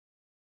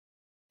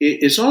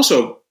it's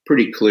also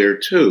pretty clear,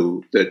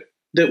 too, that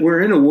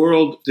we're in a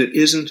world that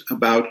isn't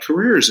about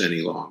careers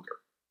any longer.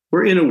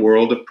 We're in a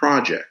world of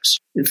projects.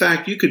 In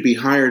fact, you could be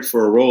hired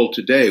for a role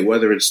today,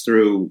 whether it's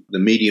through the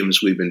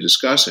mediums we've been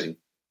discussing,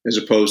 as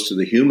opposed to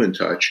the human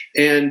touch.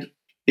 And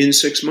in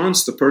 6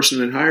 months, the person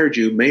that hired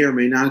you may or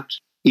may not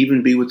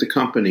even be with the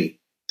company.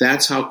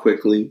 That's how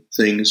quickly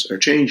things are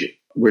changing.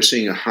 We're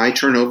seeing a high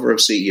turnover of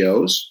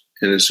CEOs.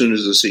 And as soon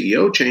as the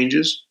CEO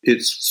changes,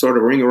 it's sort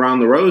of ring around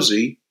the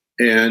rosy,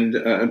 and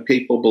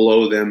people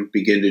below them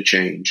begin to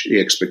change. The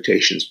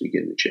expectations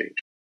begin to change.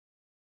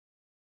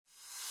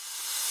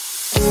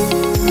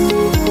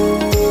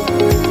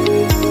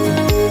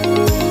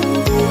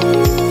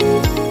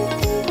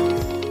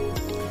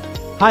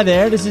 Hi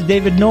there, this is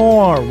David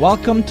Knorr.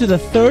 Welcome to the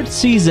third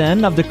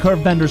season of the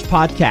Curvebenders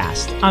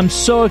podcast. I'm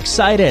so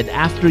excited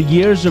after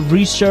years of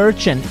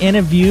research and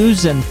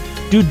interviews and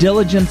due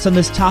diligence on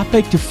this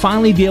topic to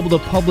finally be able to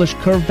publish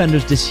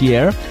Curvebenders this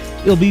year.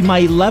 It'll be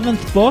my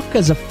 11th book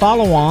as a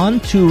follow-on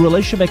to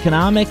Relationship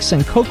Economics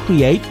and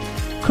Co-Create.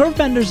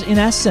 Curvebenders, in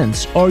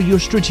essence, are your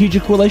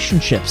strategic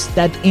relationships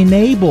that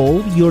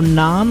enable your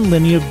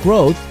non-linear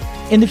growth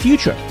in the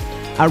future.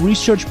 Our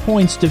research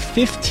points to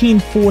 15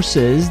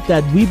 forces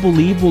that we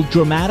believe will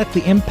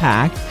dramatically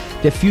impact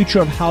the future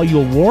of how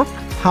you'll work,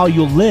 how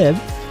you'll live,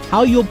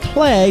 how you'll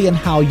play, and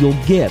how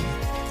you'll give.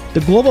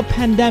 The global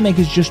pandemic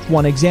is just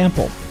one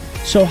example.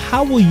 So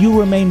how will you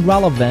remain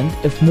relevant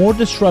if more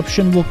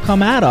disruption will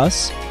come at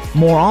us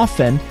more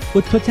often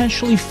with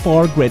potentially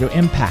far greater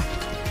impact?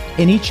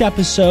 In each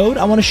episode,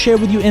 I want to share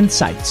with you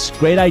insights,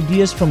 great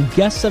ideas from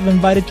guests I've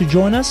invited to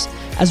join us,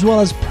 as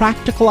well as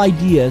practical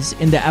ideas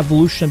in the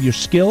evolution of your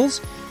skills,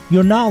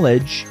 your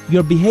knowledge,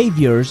 your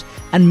behaviors,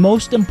 and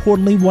most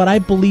importantly, what I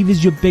believe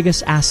is your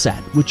biggest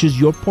asset, which is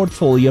your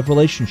portfolio of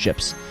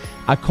relationships.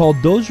 I call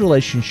those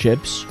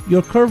relationships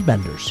your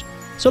Curvebenders.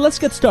 So let's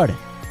get started.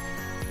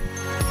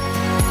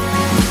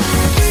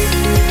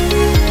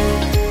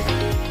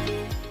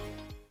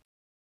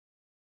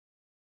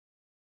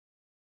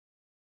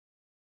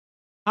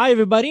 Hi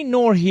everybody,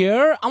 Knorr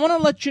here. I want to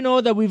let you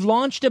know that we've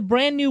launched a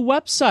brand new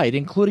website,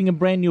 including a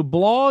brand new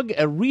blog,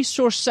 a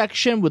resource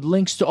section with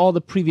links to all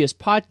the previous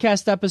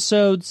podcast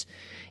episodes,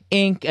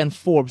 Inc. and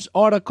Forbes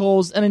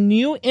articles, and a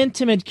new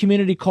intimate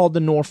community called the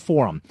Knorr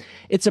Forum.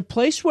 It's a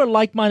place where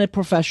like-minded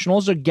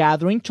professionals are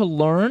gathering to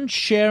learn,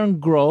 share,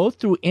 and grow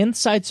through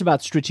insights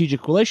about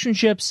strategic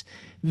relationships,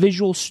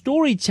 visual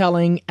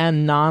storytelling,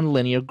 and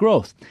nonlinear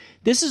growth.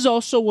 This is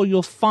also where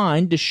you'll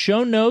find the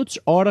show notes,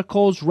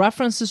 articles,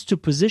 references to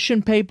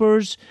position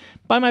papers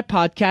by my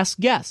podcast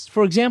guests.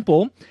 For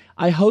example,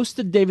 I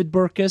hosted David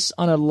Burkus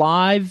on a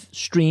live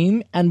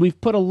stream, and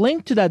we've put a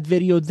link to that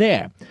video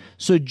there.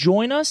 So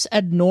join us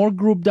at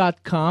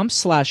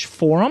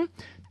knorrgroup.com/forum.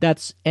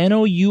 That's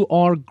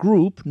N-O-U-R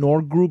group,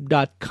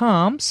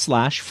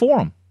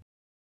 knorrgroup.com/forum.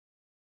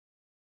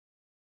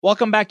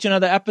 Welcome back to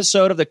another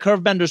episode of the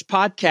Curvebenders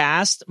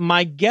podcast.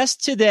 My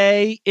guest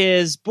today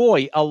is,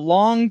 a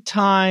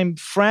longtime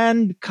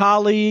friend,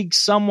 colleague,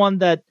 someone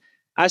that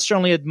I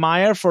certainly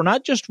admire for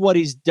not just what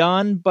he's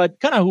done, but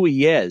kind of who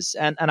he is.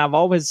 And I've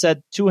always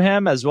said to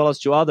him, as well as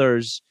to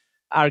others,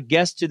 our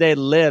guest today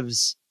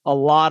lives a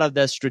lot of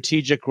the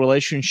strategic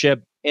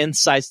relationship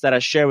insights that I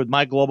share with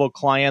my global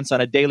clients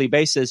on a daily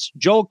basis.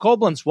 Joel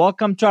Koblenz,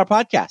 welcome to our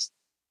podcast.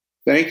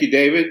 Thank you,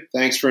 David.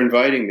 Thanks for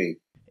inviting me.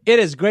 It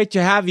is great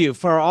to have you.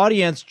 For our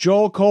audience,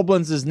 Joel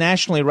Koblenz is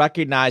nationally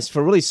recognized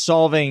for really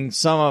solving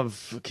some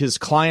of his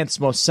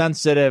clients' most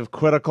sensitive,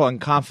 critical, and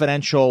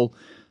confidential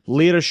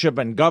leadership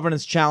and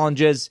governance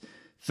challenges.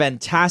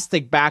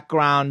 Fantastic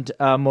background,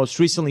 most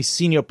recently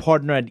senior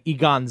partner at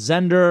Egon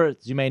Zehnder,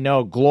 as you may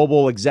know,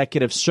 global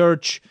executive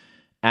search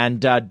and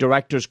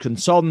directors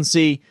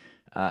consultancy.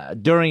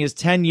 During his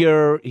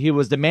tenure, he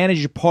was the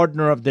managing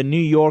partner of the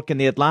New York and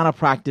the Atlanta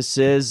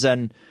practices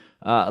and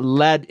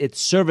led its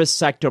service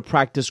sector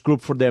practice group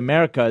for the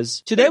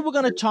Americas. Today, we're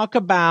going to talk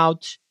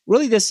about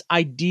really this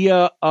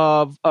idea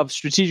of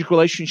strategic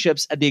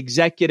relationships at the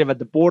executive, at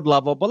the board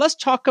level. But let's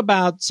talk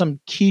about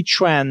some key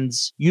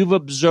trends you've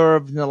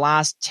observed in the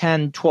last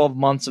 10, 12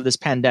 months of this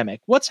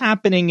pandemic. What's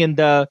happening in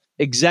the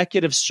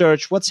executive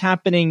search? What's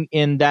happening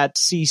in that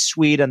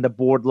C-suite and the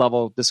board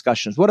level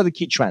discussions? What are the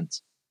key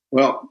trends?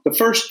 Well, the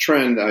first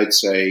trend I'd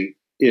say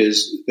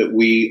is that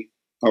we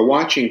are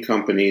watching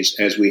companies,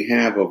 as we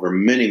have over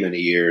many, many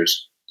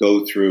years,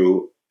 go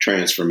through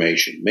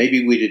transformation.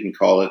 Maybe we didn't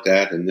call it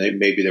that, and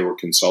maybe there were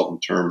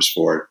consultant terms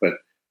for it, but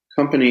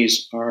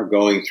companies are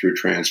going through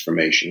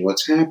transformation.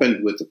 What's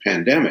happened with the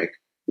pandemic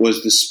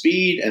was the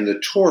speed and the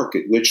torque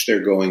at which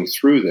they're going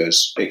through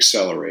this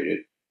accelerated.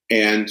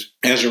 And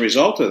as a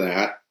result of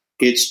that,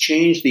 it's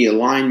changed the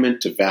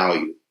alignment to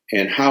value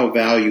and how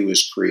value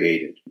is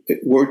created.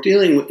 We're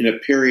dealing in a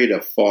period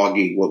of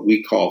what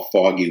we call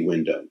foggy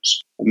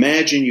windows.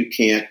 Imagine you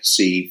can't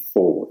see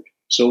forward.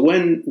 So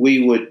when we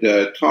would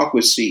talk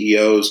with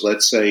CEOs,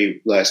 let's say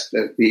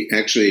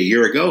actually a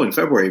year ago in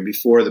February,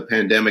 before the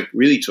pandemic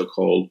really took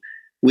hold,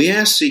 we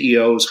asked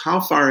CEOs how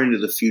far into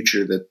the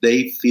future that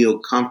they feel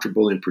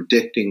comfortable in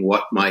predicting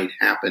what might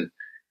happen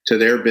to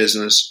their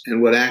business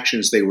and what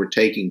actions they were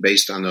taking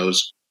based on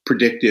those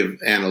predictive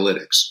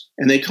analytics.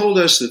 And they told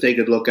us that they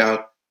could look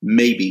out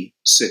maybe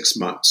 6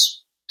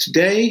 months.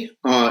 Today,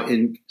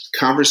 in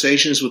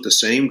conversations with the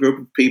same group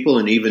of people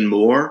and even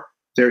more,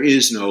 there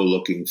is no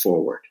looking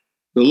forward.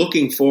 The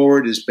looking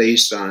forward is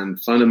based on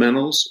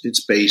fundamentals.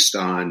 It's based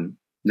on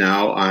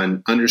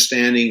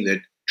understanding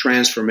that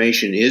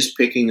transformation is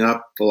picking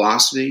up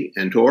velocity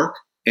and torque,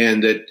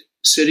 and that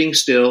sitting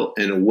still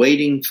and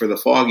waiting for the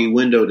foggy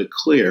window to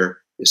clear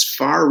is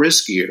far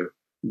riskier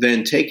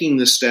than taking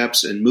the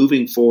steps and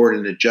moving forward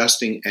and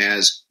adjusting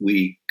as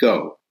we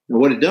go. Now,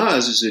 what it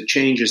does is it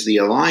changes the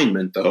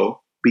alignment,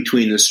 though,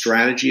 between the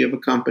strategy of a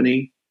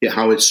company,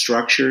 how it's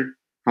structured,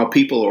 how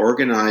people are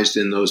organized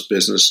in those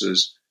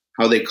businesses,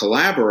 how they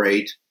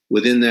collaborate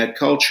within that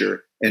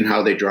culture, and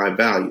how they drive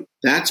value.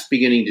 That's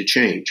beginning to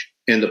change.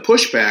 And the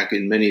pushback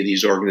in many of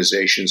these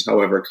organizations,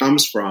 however,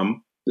 comes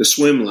from the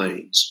swim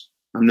lanes.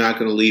 I'm not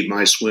going to leave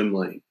my swim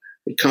lane.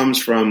 It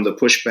comes from the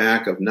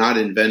pushback of not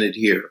invented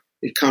here.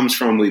 It comes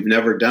from we've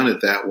never done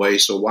it that way,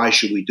 so why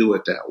should we do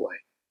it that way?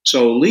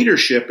 So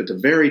leadership at the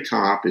very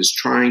top is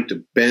trying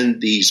to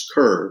bend these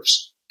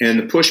curves, and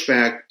the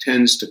pushback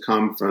tends to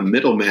come from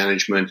middle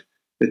management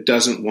that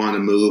doesn't want to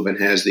move and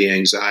has the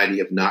anxiety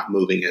of not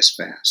moving as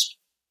fast.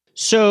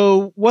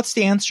 So what's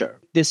the answer?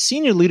 The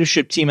senior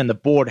leadership team and the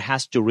board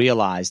has to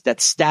realize that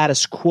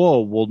status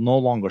quo will no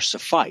longer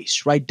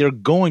suffice, right? They're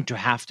going to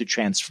have to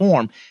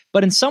transform.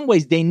 But in some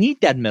ways, they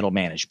need that middle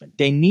management.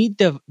 They need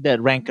the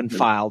rank and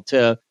file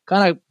to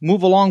kind of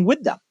move along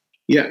with them.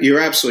 Yeah, you're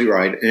absolutely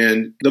right.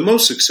 And the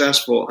most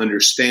successful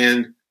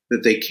understand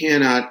that they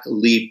cannot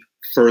leap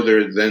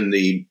further than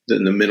the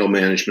middle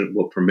management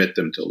will permit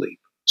them to leap.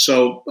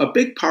 So a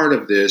big part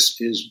of this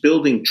is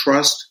building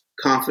trust,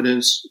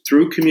 confidence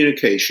through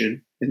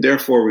communication, and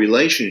therefore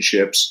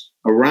relationships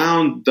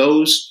around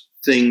those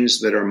things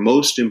that are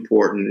most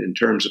important in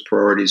terms of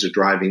priorities of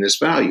driving this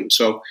value.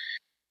 So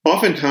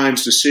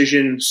oftentimes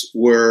decisions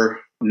were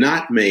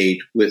not made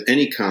with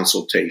any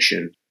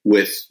consultation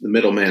with the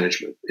middle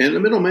management. And the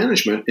middle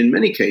management, in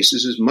many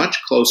cases, is much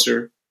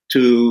closer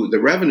to the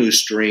revenue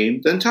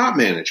stream than top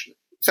management.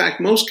 In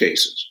fact, most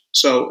cases.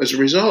 So as a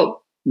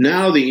result,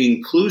 now the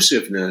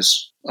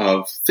inclusiveness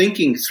of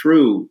thinking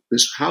through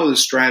this, how the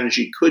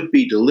strategy could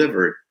be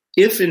delivered,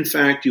 if in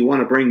fact you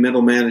want to bring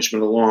middle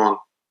management along,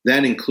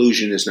 that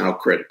inclusion is now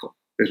critical.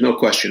 There's no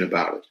question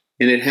about it.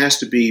 And it has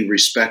to be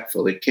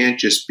respectful. It can't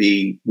just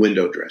be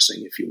window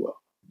dressing, if you will.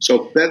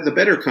 So the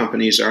better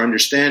companies are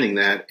understanding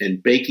that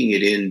and baking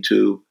it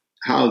into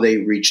how they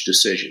reach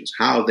decisions,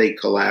 how they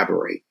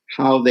collaborate,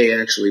 how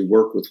they actually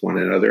work with one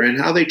another, and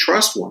how they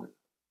trust one another.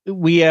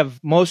 We have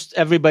most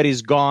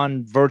everybody's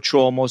gone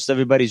virtual. Most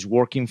everybody's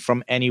working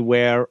from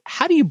anywhere.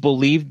 How do you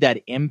believe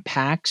that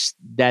impacts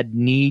that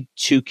need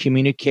to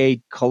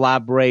communicate,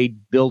 collaborate,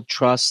 build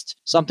trust?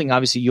 Something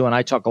obviously you and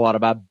I talk a lot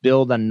about,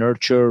 build and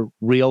nurture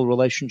real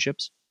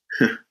relationships.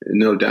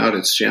 No doubt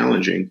it's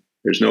challenging.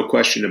 There's no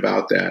question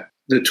about that.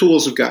 The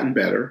tools have gotten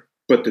better,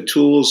 but the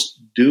tools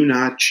do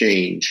not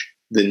change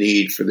the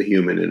need for the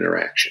human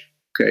interaction.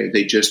 Okay,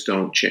 they just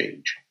don't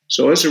change.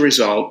 So as a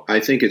result, I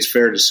think it's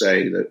fair to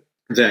say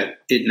that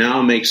it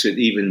now makes it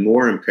even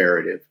more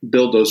imperative to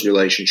build those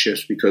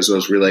relationships because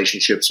those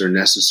relationships are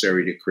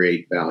necessary to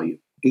create value.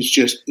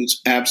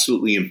 It's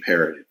absolutely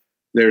imperative.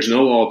 There's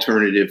no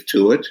alternative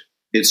to it.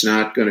 It's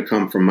not going to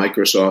come from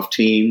Microsoft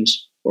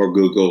Teams or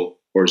Google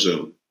or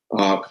Zoom.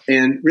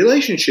 And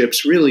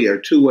relationships really are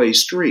two-way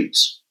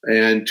streets.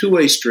 And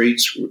two-way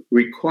streets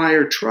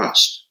require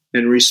trust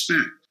and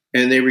respect.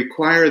 And they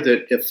require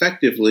that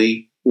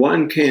effectively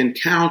one can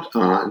count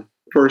on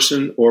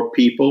person or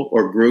people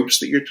or groups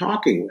that you're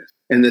talking with,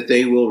 and that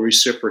they will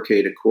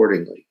reciprocate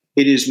accordingly.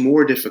 It is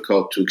more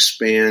difficult to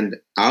expand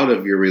out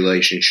of your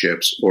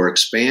relationships or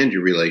expand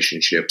your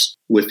relationships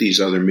with these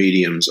other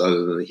mediums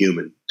other than the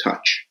human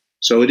touch.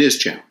 So it is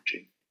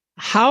challenging.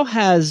 How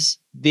has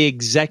the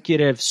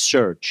executive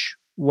search,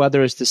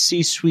 whether it's the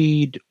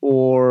C-suite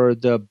or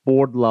the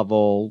board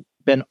level,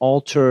 been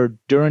altered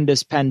during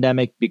this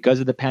pandemic because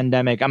of the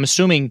pandemic? I'm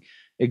assuming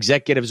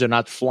executives are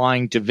not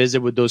flying to visit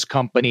with those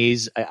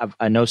companies.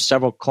 I know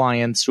several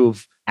clients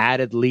who've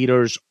added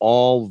leaders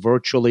all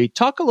virtually.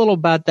 Talk a little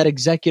about that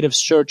executive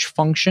search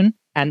function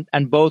and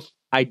both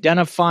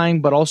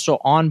identifying but also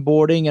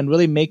onboarding and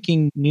really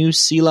making new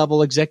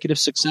C-level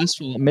executives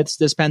successful amidst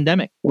this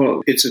pandemic.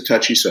 Well, it's a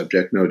touchy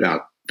subject, no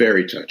doubt,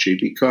 very touchy,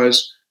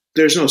 because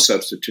there's no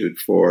substitute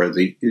for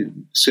the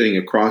sitting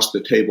across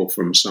the table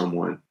from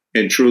someone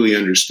and truly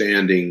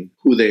understanding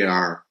who they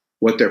are,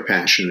 what they're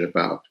passionate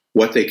about,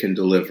 what they can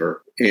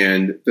deliver,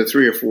 and the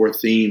 3 or 4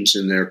 themes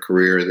in their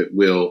career that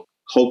will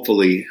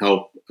hopefully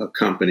help a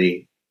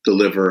company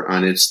deliver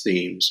on its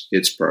themes,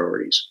 its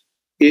priorities.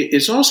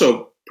 It's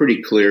also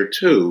pretty clear,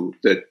 too,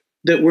 that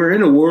we're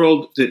in a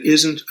world that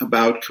isn't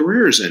about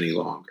careers any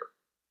longer.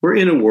 We're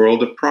in a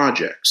world of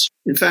projects.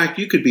 In fact,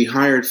 you could be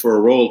hired for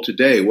a role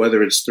today,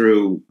 whether it's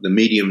through the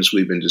mediums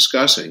we've been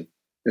discussing,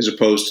 as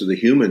opposed to the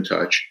human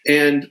touch,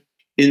 and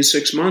in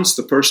 6 months,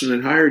 the person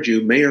that hired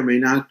you may or may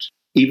not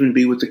even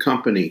be with the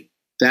company.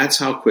 That's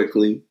how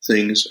quickly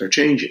things are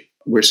changing.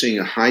 We're seeing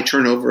a high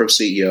turnover of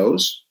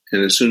CEOs,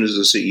 and as soon as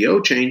the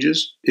CEO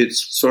changes,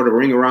 it's sort of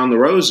ring around the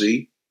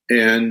rosy,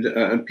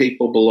 and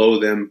people below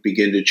them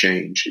begin to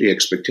change. The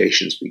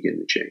expectations begin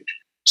to change.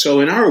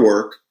 So in our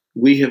work,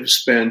 we have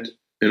spent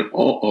a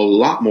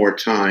lot more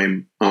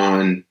time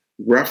on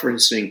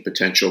referencing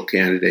potential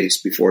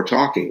candidates before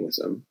talking with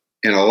them,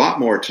 and a lot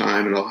more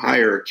time and a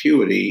higher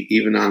acuity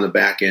even on the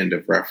back end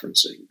of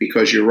referencing.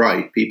 Because you're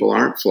right, people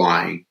aren't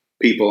flying,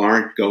 people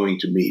aren't going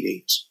to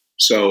meetings.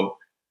 So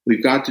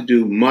we've got to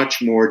do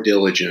much more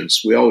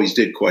diligence. We always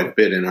did quite a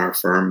bit in our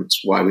firm.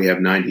 It's why we have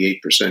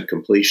 98%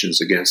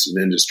 completions against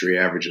an industry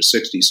average of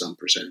 60-some%.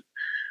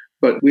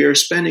 But we are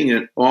spending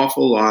an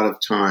awful lot of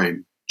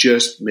time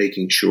just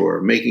making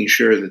sure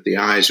that the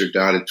I's are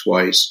dotted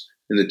twice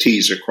and the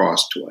T's are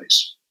crossed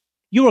twice.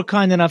 You were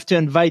kind enough to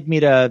invite me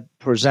to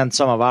present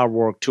some of our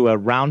work to a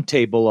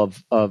roundtable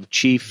of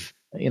chief,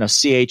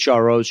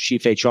 CHROs,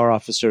 chief HR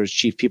officers,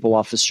 chief people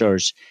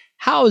officers.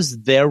 How is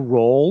their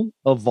role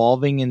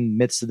evolving in the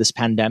midst of this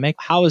pandemic?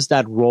 How is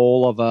that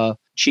role of a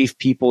chief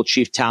people,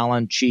 chief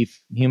talent,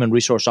 chief human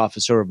resource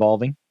officer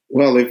evolving?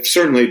 Well, they've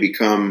certainly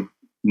become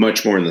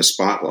much more in the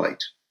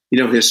spotlight.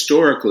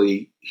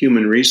 Historically,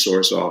 human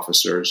resource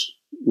officers,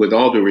 with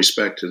all due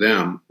respect to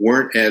them,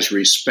 weren't as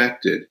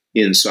respected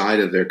inside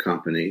of their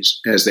companies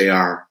as they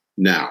are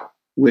now.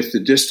 With the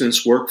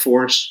distance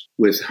workforce,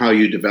 with how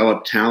you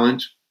develop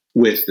talent,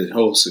 with the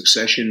whole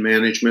succession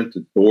management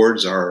that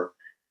boards are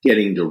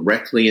getting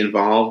directly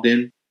involved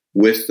in,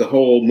 with the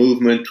whole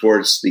movement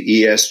towards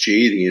the ESG,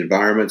 the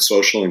environment,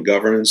 social, and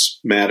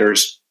governance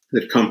matters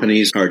that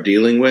companies are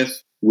dealing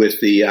with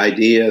the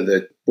idea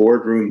that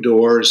boardroom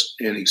doors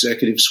and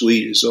executive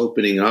suite is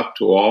opening up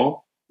to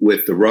all,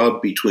 with the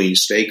rub between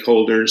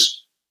stakeholders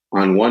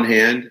on one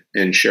hand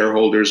and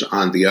shareholders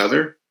on the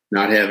other,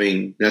 not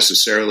having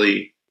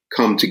necessarily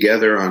come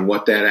together on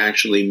what that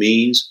actually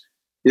means.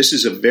 This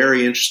is a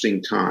very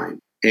interesting time.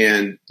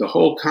 And the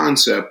whole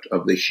concept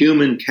of the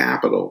human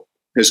capital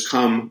has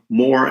become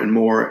more and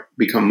more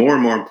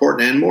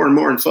important and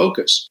more in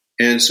focus.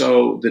 And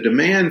so the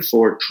demand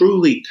for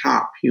truly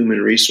top human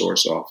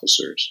resource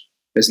officers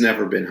has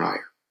never been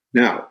higher.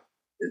 Now,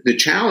 the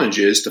challenge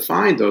is to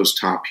find those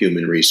top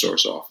human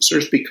resource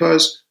officers,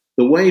 because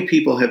the way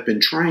people have been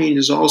trained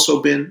has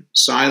also been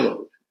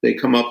siloed. They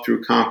come up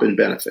through comp and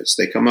benefits.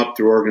 They come up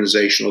through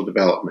organizational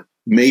development.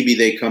 Maybe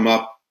they come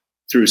up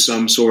through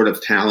some sort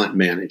of talent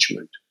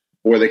management,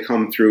 or they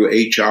come through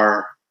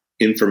HR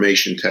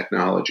information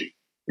technology.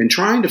 And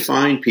trying to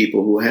find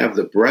people who have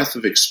the breadth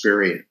of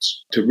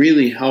experience to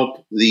really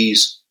help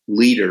these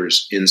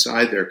leaders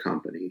inside their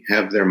company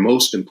have their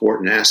most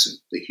important asset,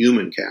 the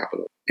human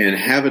capital, and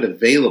have it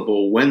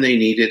available when they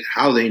need it,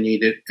 how they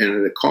need it, and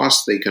at a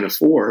cost they can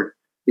afford,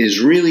 is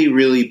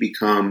really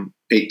become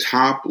a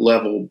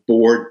top-level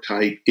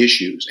board-type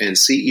issues. And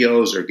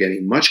CEOs are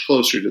getting much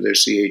closer to their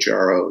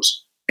CHROs,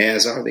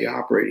 as are the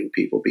operating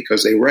people,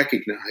 because they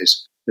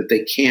recognize that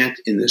they can't,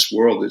 in this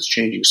world that's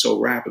changing so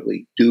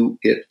rapidly, do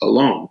it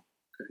alone.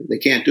 They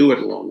can't do it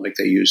alone like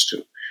they used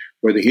to,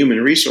 where the human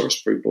resource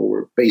people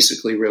were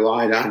basically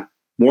relied on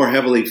more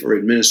heavily for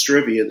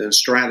administrivia than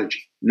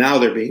strategy. Now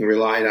they're being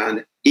relied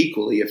on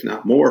equally, if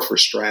not more, for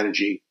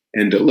strategy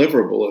and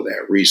deliverable of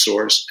that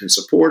resource and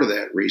support of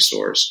that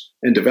resource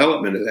and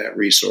development of that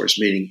resource,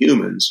 meaning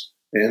humans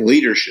and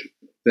leadership,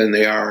 than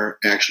they are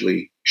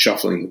actually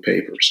shuffling the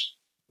papers.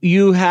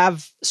 You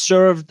have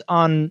served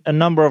on a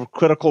number of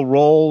critical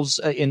roles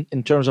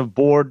in terms of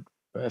board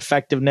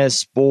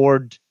effectiveness,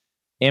 board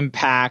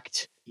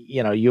impact.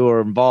 You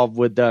were involved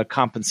with the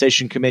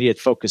compensation committee at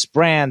Focus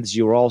Brands.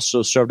 You were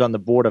also served on the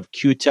board of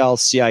QTEL,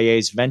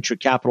 CIA's venture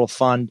capital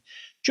fund.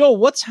 Joe,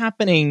 what's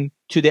happening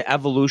to the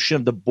evolution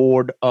of the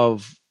board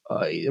of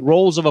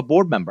roles of a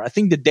board member? I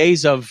think the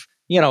days of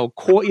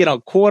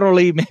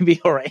quarterly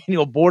maybe or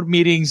annual board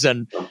meetings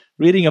and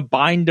reading a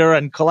binder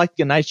and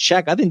collecting a nice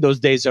check, I think those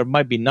days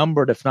might be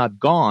numbered, if not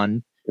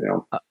gone.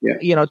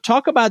 Yeah.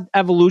 Talk about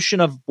evolution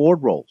of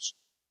board roles.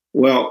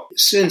 Well,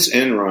 since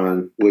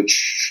Enron,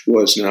 which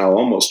was now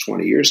almost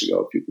 20 years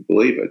ago, if you could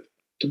believe it,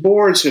 the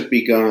boards have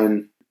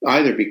begun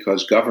either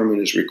because government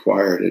has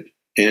required it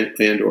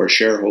and or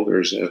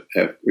shareholders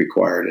have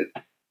required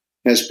it,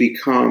 has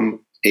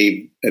become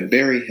a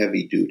very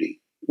heavy duty.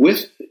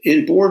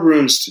 In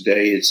boardrooms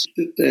today,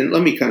 and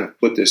let me kind of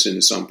put this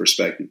into some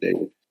perspective,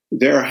 David.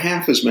 There are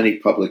half as many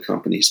public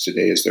companies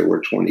today as there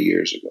were 20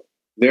 years ago.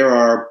 There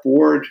are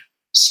board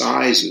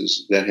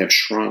sizes that have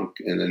shrunk,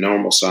 and the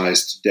normal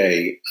size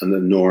today, and the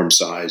norm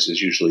size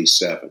is usually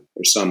 7.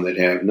 There's some that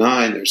have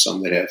 9, there's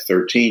some that have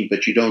 13,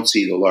 but you don't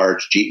see the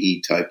large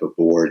GE type of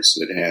boards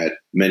that had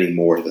many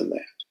more than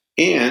that.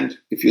 And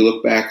if you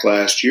look back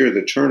last year,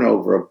 the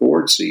turnover of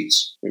board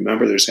seats,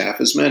 remember there's half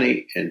as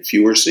many and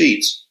fewer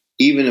seats.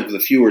 Even of the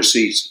fewer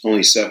seats,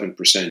 only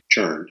 7%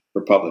 churned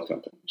for public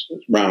companies.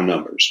 Round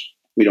numbers.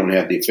 We don't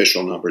have the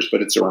official numbers,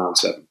 but it's around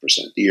 7%.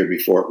 The year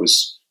before it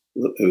was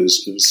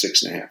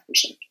 6.5%.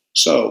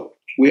 So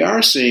we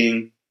are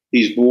seeing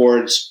these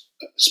boards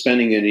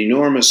spending an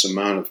enormous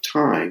amount of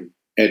time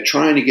at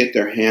trying to get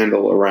their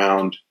handle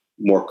around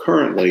more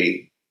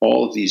currently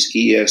all of these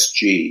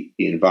ESG,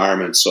 the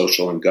environment,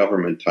 social, and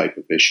government type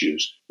of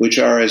issues, which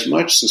are as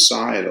much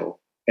societal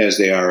as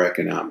they are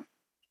economic.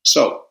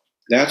 So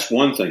that's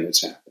one thing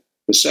that's happened.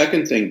 The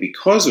second thing,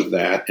 because of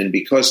that, and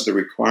because of the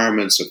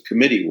requirements of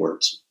committee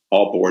works,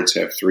 all boards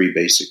have 3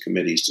 basic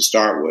committees to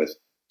start with.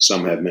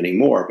 Some have many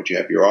more, but you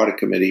have your audit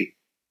committee,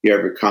 you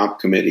have your comp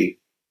committee,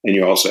 and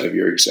you also have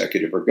your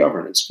executive or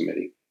governance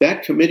committee.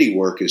 That committee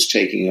work is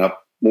taking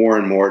up more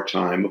and more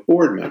time of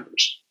board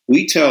members.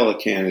 We tell a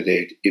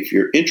candidate, if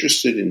you're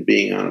interested in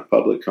being on a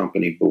public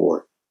company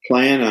board,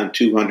 plan on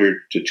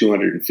 200 to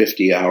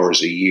 250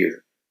 hours a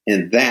year.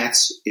 And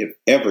that's if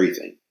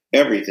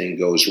everything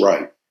goes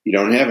right. You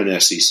don't have an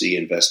SEC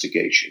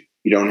investigation.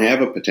 You don't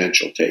have a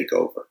potential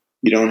takeover.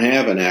 You don't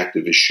have an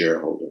activist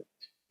shareholder.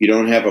 You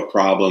don't have a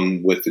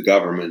problem with the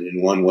government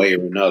in one way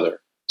or another.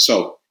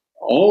 So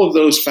all of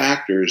those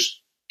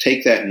factors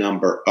take that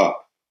number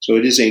up. So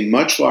it is a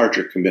much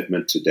larger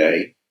commitment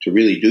today to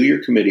really do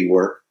your committee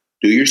work,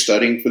 do your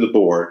studying for the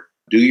board,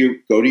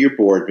 go to your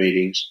board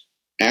meetings,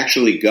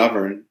 actually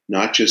govern,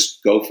 not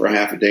just go for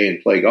half a day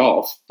and play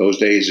golf. Those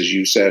days, as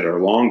you said,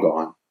 are long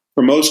gone.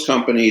 For most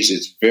companies,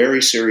 it's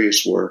very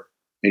serious work,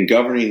 and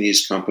governing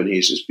these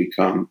companies has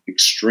become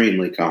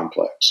extremely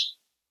complex.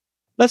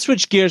 Let's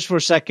switch gears for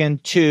a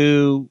second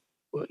to,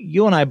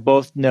 you and I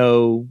both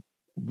know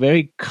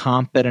very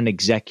competent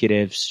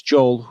executives,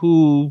 Joel,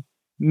 who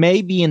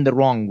may be in the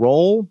wrong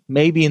role,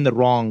 maybe in the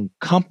wrong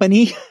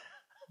company,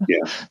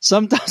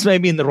 sometimes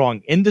maybe in the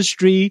wrong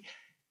industry.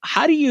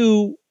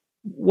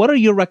 What are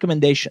your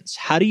recommendations?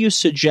 How do you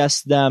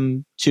suggest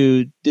them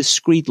to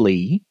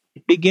discreetly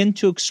begin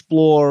to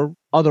explore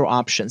other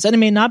options? And it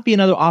may not be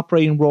another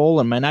operating role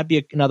and might not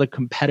be another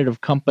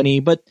competitive company,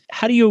 but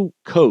how do you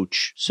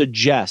coach,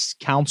 suggest,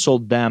 counsel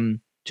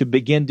them to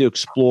begin to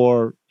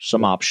explore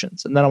some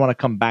options? And then I want to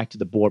come back to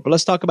the board, but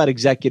let's talk about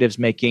executives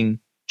making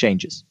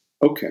changes.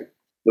 Okay.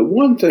 The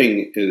one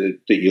thing that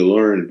you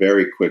learn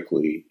very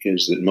quickly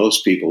is that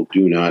most people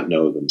do not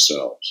know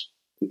themselves.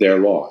 They're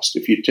lost.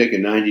 If you take a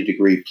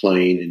 90-degree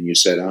plane and you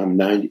said, I'm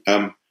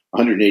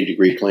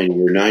 180-degree plane,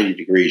 you're 90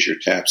 degrees, you're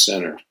tap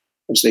center.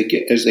 As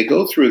they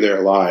go through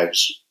their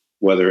lives,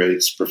 whether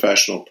it's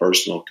professional,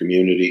 personal,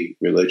 community,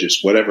 religious,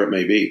 whatever it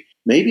may be,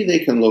 maybe they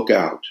can look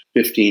out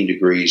 15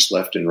 degrees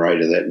left and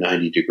right of that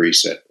 90-degree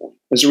set point.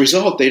 As a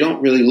result, they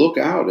don't really look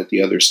out at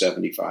the other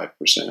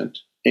 75%.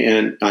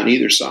 And on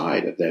either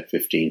side of that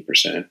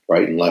 15%,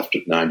 right and left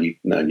of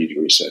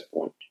 90-degree set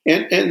point.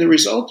 And the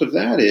result of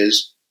that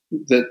is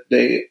that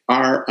they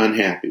are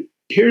unhappy.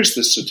 Here's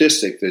the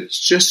statistic that's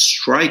just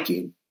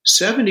striking.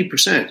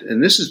 70%,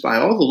 and this is by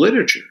all the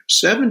literature,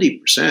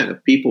 70%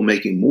 of people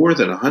making more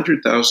than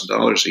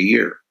 $100,000 a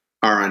year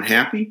are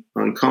unhappy,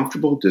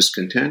 uncomfortable,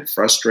 discontent,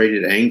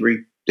 frustrated,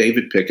 angry.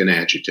 David, pick an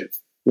adjective.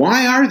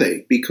 Why are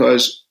they?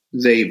 Because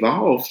they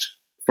evolved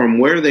from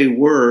where they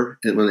were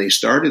when they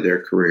started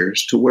their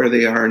careers to where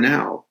they are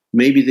now.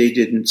 Maybe they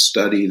didn't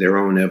study their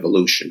own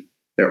evolution,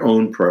 their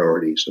own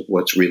priorities of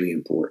what's really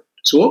important.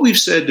 So what we've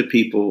said to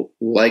people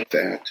like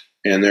that,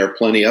 and there are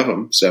plenty of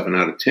them, 7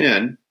 out of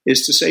 10,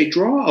 is to say,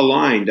 draw a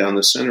line down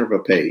the center of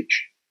a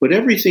page. Put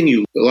everything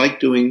you like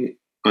doing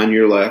on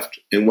your left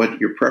and what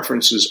your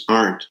preferences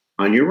aren't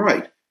on your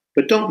right.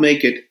 But don't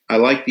make it, I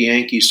like the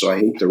Yankees, so I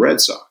hate the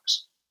Red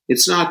Sox.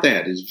 It's not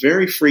that. It's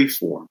very free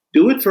form.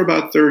 Do it for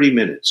about 30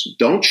 minutes.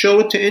 Don't show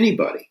it to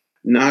anybody,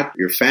 not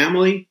your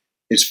family.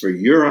 It's for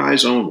your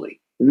eyes only.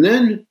 And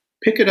then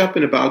pick it up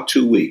in about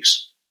 2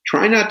 weeks.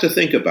 Try not to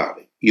think about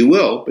it. You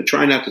will, but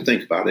try not to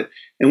think about it.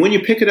 And when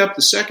you pick it up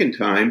the second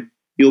time,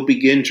 you'll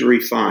begin to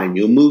refine.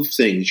 You'll move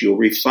things. You'll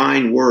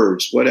refine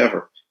words,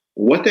 whatever.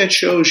 And what that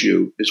shows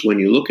you is when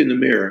you look in the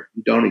mirror,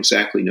 you don't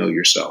exactly know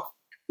yourself.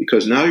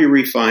 Because now you're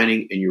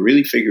refining and you're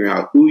really figuring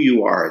out who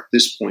you are at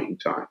this point in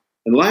time.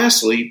 And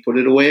lastly, put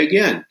it away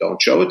again.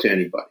 Don't show it to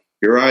anybody.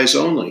 Your eyes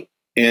only.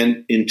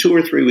 And in 2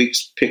 or 3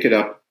 weeks, pick it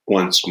up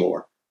once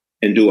more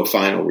and do a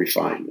final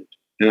refinement.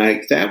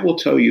 And that will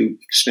tell you a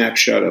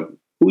snapshot of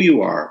who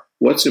you are,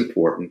 what's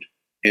important,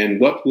 and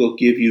what will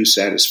give you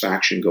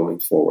satisfaction going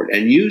forward.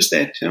 And use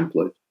that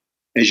template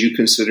as you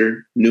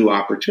consider new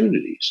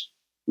opportunities.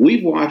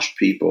 We've watched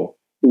people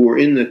who were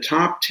in the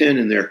top 10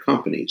 in their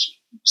companies.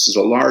 This is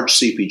a large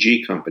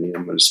CPG company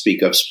I'm going to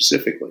speak of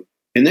specifically.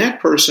 And that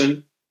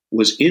person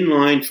was in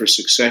line for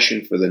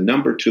succession for the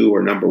number 2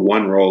 or number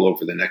 1 role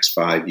over the next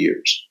 5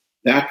 years.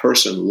 That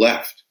person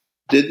left,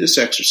 did this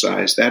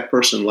exercise. That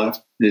person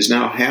left and is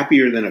now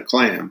happier than a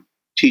clam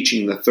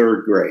teaching the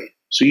 3rd grade.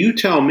 So you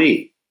tell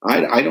me,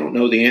 I don't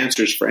know the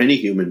answers for any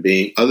human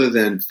being other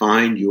than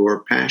find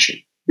your passion.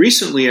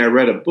 Recently, I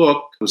read a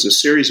book. It was a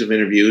series of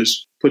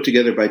interviews put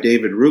together by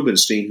David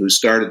Rubenstein, who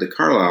started the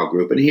Carlyle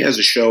Group, and he has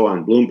a show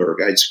on Bloomberg.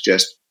 I'd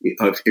suggest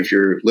if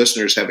your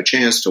listeners have a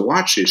chance to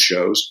watch his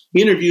shows,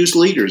 he interviews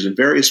leaders in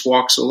various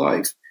walks of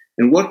life.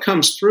 And what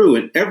comes through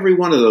in every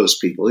one of those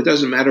people, it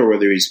doesn't matter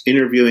whether he's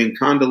interviewing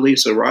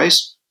Condoleezza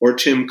Rice or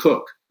Tim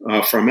Cook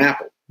from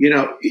Apple.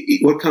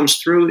 What comes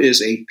through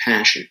is a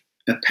passion.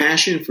 a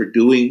passion for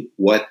doing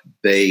what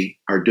they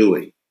are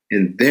doing.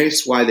 And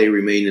that's why they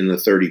remain in the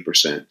 30%.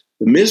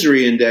 The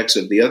misery index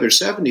of the other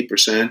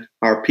 70%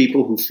 are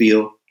people who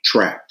feel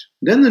trapped.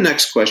 Then the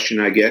next question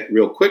I get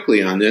real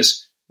quickly on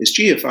this is,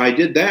 if I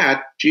did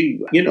that,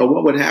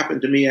 what would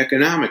happen to me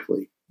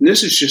economically? And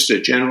this is just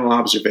a general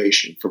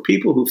observation. For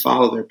people who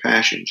follow their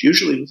passions,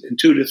 usually within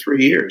 2 to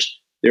 3 years,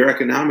 they're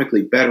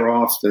economically better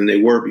off than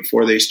they were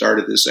before they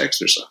started this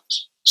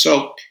exercise.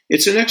 So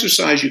it's an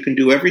exercise you can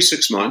do every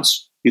 6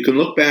 months. You can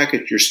look back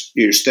at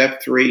your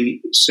step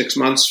 3 6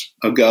 months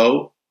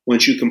ago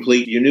once you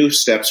complete your new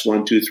steps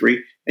 1, 2,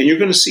 3, and you're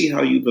going to see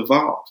how you've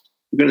evolved.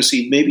 You're going to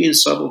see maybe in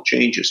subtle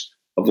changes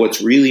of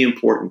what's really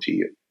important to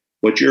you,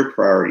 what your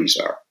priorities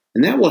are.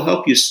 And that will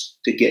help you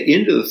to get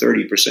into the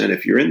 30%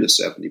 if you're in the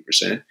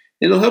 70%, and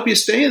it'll help you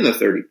stay in the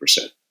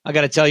 30%. I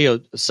got to tell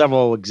you,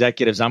 several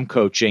executives I'm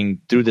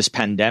coaching through this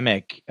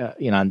pandemic,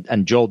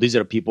 and Joel, these are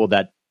the people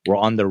that were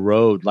on the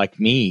road like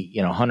me,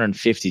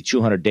 150,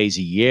 200 days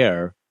a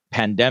year.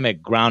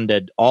 Pandemic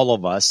grounded all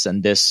of us,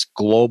 and this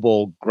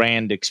global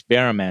grand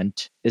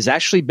experiment has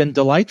actually been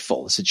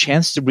delightful. It's a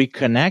chance to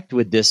reconnect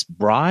with this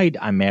bride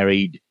I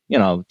married,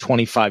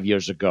 25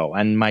 years ago,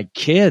 and my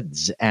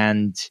kids.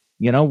 And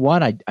you know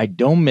what? I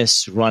don't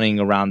miss running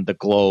around the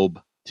globe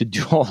to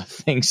do all the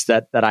things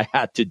that I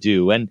had to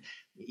do. And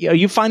are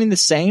you finding the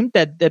same,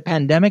 that the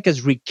pandemic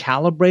has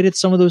recalibrated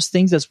some of those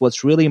things? That's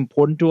what's really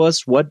important to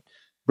us, what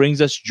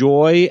brings us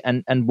joy,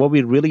 and what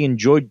we really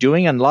enjoyed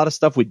doing, and a lot of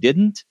stuff we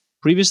didn't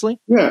previously?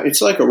 Yeah,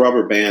 it's like a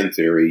rubber band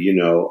theory.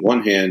 On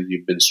one hand,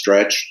 you've been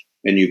stretched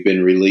and you've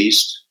been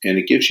released, and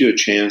it gives you a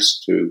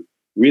chance to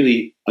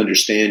really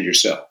understand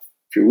yourself.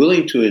 If you're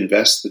willing to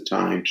invest the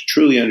time to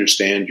truly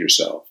understand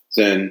yourself,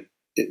 then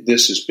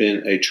this has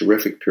been a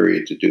terrific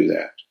period to do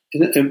that.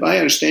 And by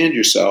understand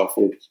yourself,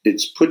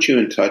 it's put you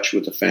in touch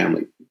with the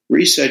family.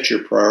 Reset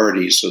your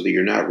priorities so that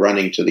you're not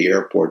running to the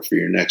airport for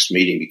your next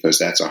meeting because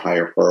that's a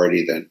higher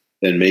priority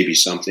than maybe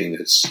something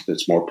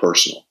that's more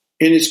personal.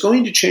 And it's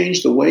going to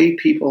change the way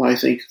people, I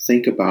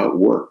think about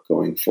work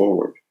going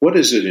forward. What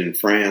is it in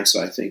France?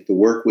 I think the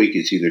work week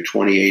is either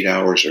 28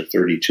 hours or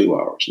 32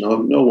 hours.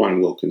 No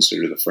one will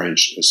consider the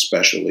French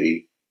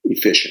especially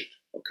efficient,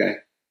 okay?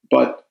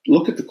 But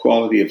look at the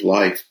quality of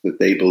life that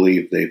they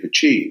believe they've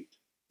achieved.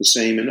 The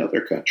same in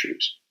other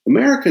countries.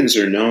 Americans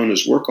are known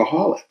as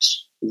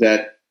workaholics,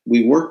 that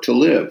we work to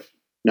live,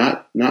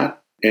 not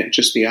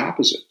just the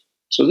opposite.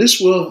 So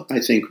this will, I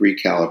think,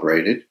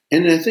 recalibrate it.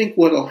 And I think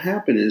what will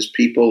happen is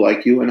people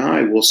like you and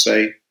I will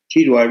say,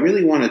 do I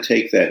really want to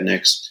take that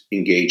next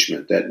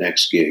engagement, that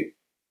next gig?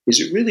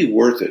 Is it really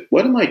worth it?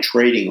 What am I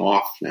trading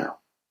off now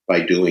by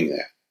doing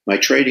that? Am I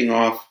trading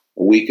off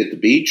a week at the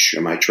beach?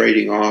 Am I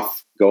trading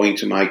off going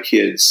to my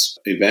kids'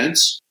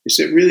 events? Is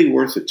it really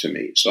worth it to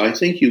me? So I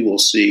think you will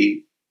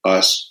see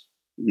us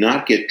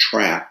not get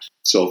trapped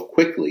so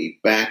quickly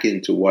back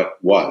into what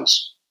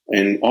was.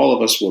 And all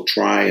of us will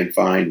try and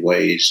find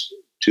ways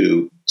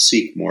to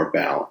seek more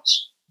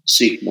balance,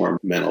 seek more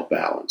mental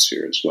balance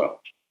here as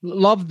well.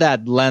 Love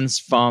that lens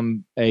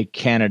from a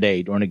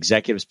candidate or an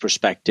executive's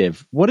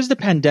perspective. What is the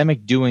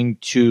pandemic doing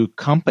to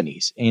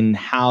companies in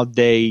how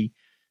they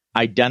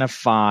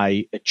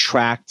identify,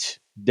 attract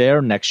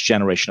their next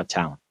generation of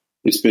talent?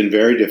 It's been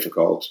very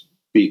difficult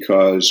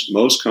because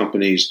most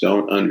companies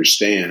don't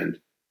understand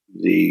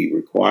the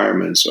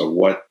requirements of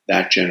what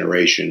that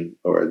generation,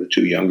 or the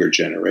two younger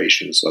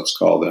generations, let's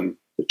call them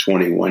the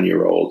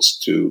 21-year-olds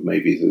to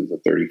maybe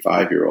the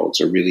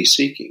 35-year-olds, are really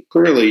seeking.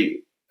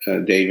 Clearly,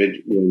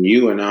 David, when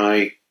you and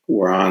I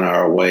were on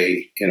our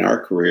way in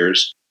our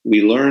careers,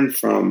 we learned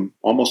from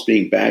almost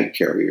being bag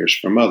carriers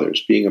from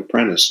others, being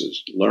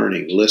apprentices,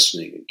 learning,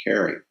 listening, and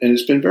caring. And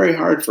it's been very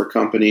hard for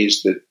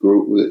companies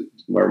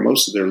where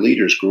most of their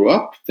leaders grew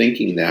up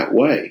thinking that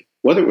way.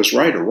 Whether it was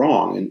right or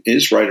wrong, and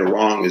is right or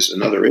wrong is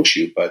another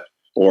issue,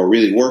 or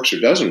really works or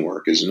doesn't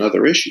work is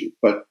another issue.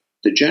 But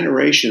the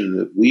generation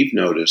that we've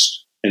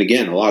noticed, and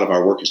again, a lot of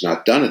our work is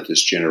not done at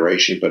this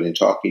generation, but in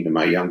talking to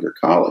my younger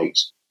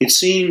colleagues, it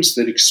seems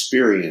that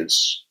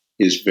experience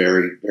is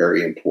very,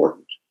 very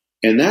important.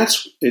 And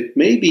it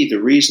may be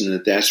the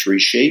reason that's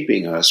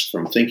reshaping us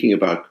from thinking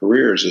about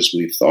careers as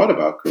we've thought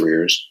about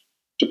careers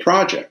to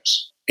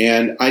projects.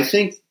 And I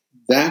think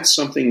that's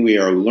something we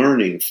are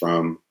learning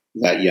from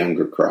that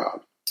younger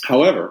crowd.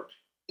 However,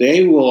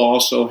 they will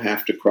also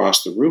have to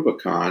cross the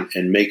Rubicon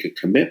and make a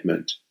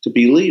commitment to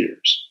be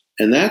leaders.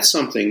 And that's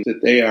something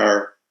that they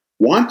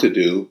want to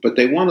do, but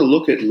they want to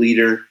look at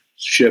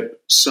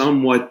leadership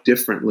somewhat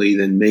differently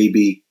than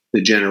maybe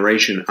the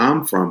generation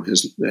I'm from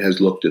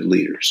has looked at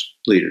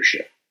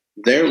leadership.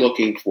 They're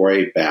looking for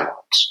a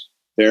balance.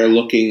 They're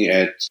looking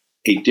at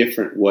a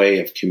different way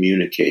of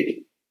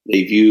communicating.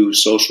 They view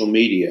social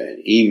media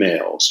and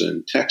emails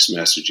and text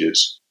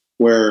messages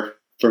where,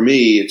 for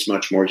me, it's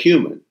much more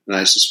human, and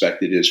I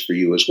suspect it is for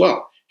you as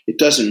well. It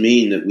doesn't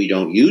mean that we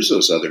don't use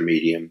those other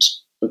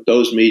mediums, but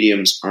those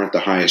mediums aren't the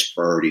highest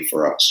priority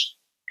for us.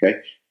 Okay,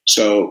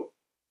 so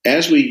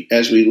as we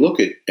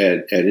look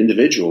at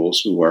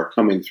individuals who are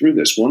coming through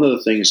this, one of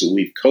the things that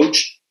we've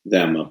coached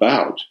them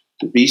about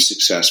to be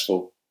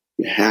successful,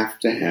 you have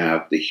to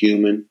have the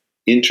human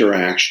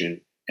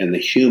interaction and the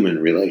human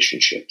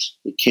relationships.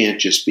 It can't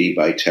just be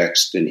by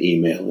text and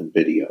email and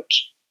videos.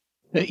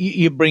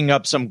 You bring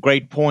up some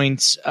great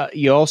points.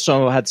 You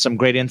also had some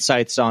great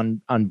insights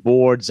on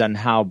boards and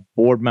how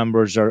board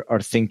members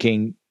are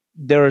thinking.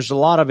 There's a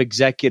lot of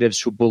executives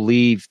who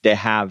believe they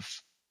have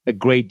a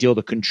great deal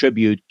to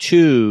contribute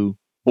to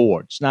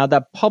boards. Now,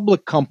 that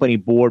public company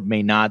board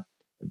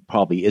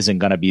probably isn't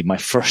going to be my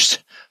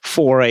first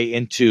foray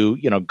into,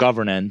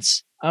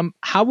 governance.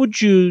 How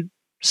would you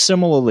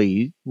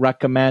similarly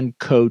recommend,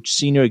 coach,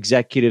 senior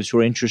executives who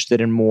are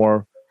interested in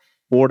more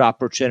board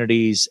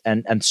opportunities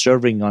and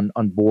serving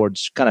on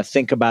boards kind of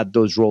think about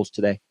those roles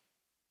today?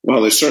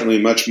 Well, there's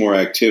certainly much more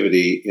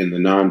activity in the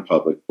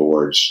non-public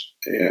boards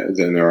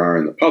than there are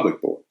in the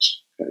public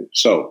boards. Okay?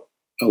 So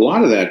a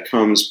lot of that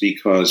comes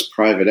because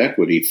private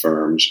equity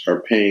firms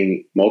are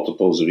paying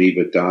multiples of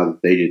EBITDA that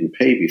they didn't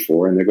pay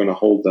before, and they're going to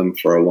hold them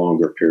for a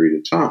longer period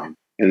of time.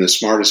 And the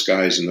smartest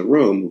guys in the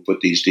room who put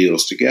these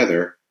deals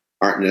together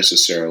aren't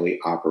necessarily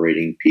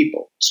operating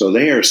people. So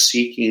they are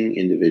seeking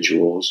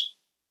individuals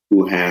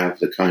who have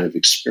the kind of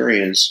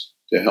experience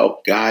to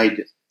help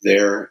guide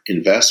their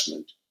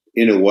investment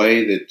in a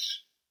way that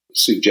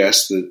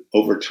suggests that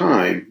over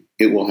time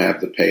it will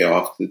have the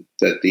payoff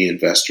that the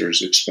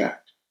investors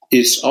expect.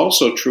 It's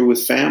also true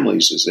with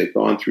families as they've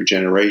gone through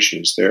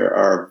generations. There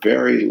are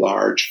very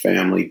large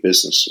family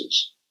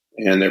businesses,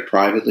 and they're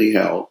privately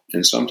held,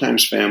 and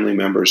sometimes family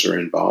members are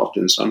involved,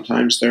 and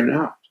sometimes they're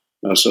not.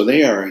 So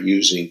they are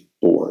using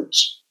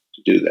boards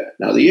to do that.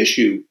 Now, the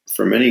issue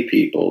for many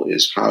people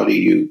is how do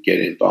you get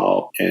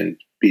involved and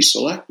be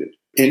selected?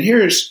 And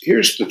here's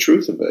the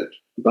truth of it.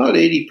 About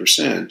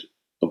 80%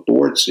 of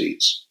board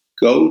seats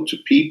go to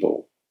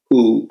people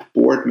who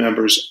board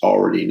members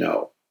already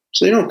know.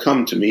 So they don't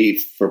come to me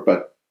for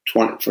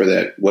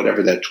that,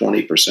 whatever that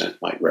 20%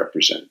 might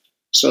represent.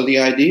 So the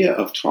idea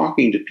of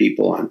talking to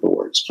people on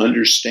boards,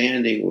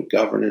 understanding what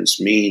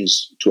governance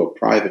means to a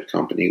private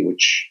company,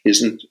 which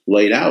isn't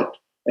laid out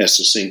as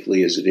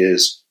succinctly as it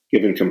is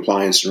given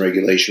compliance and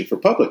regulation for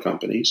public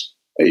companies,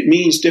 it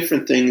means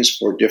different things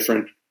for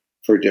different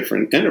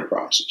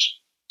enterprises.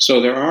 So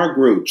there are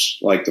groups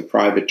like the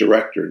Private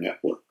Director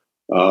Network,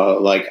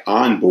 like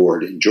On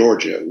Board in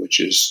Georgia,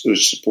 which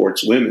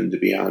supports women to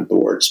be on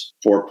boards,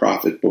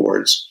 for-profit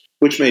boards,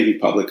 which may be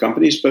public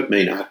companies, but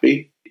may not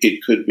be.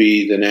 It could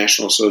be the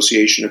National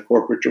Association of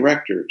Corporate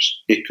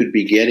Directors. It could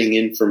be getting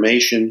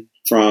information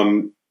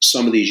from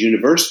some of these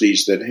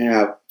universities that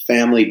have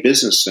family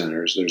business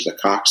centers. There's the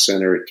Cox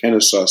Center at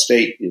Kennesaw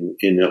State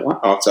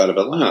outside of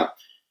Atlanta.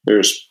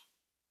 There's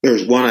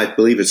one, I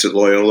believe it's at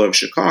Loyola of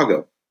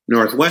Chicago.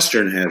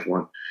 Northwestern has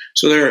one.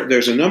 So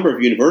there's a number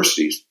of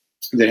universities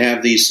that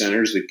have these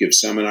centers that give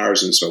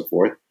seminars and so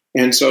forth.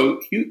 And so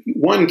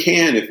one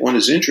can, if one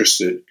is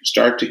interested,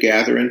 start to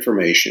gather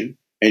information,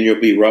 and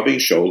you'll be rubbing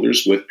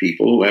shoulders with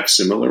people who have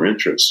similar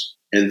interests.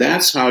 And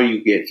that's how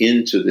you get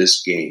into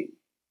this game,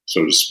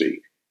 so to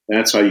speak.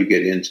 That's how you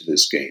get into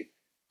this game.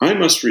 I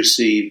must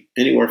receive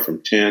anywhere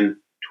from 10,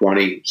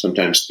 20,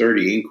 sometimes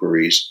 30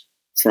 inquiries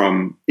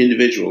from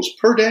individuals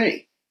per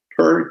day,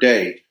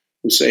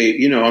 who say,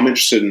 I'm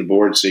interested in the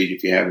board seat.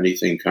 If you have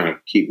anything, kind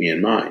of keep me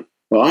in mind.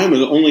 Well, I'm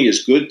only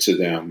as good to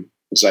them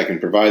as I can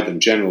provide them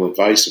general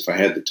advice if I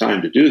had the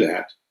time to do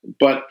that,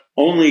 but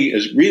only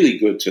as really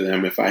good to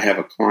them if I have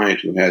a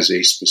client who has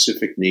a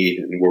specific need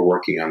and we're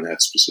working on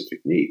that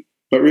specific need.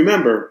 But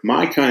remember,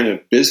 my kind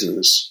of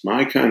business,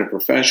 my kind of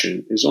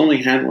profession is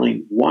only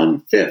handling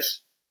 1/5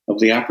 of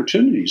the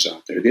opportunities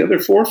out there. The other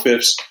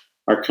 4/5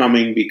 are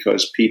coming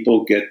because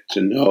people get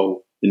to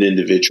know an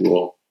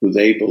individual who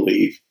they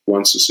believe,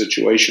 once a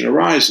situation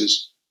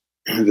arises,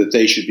 that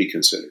they should be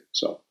considered.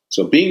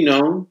 So being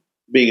known,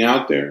 being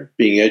out there,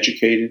 being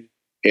educated,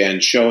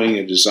 and showing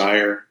a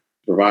desire,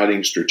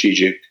 providing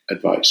strategic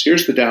advice.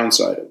 Here's the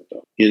downside of it,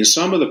 though. In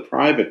some of the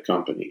private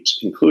companies,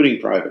 including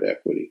private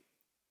equity,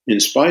 in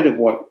spite of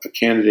what a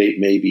candidate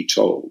may be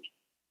told,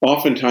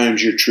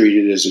 oftentimes you're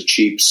treated as a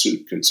cheap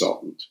suit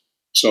consultant.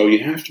 So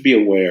you have to be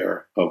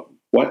aware of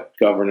what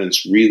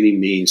governance really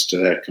means to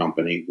that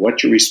company,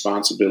 what your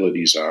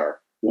responsibilities are,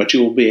 what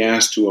you will be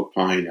asked to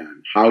opine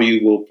on, how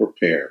you will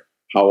prepare,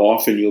 how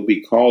often you'll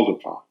be called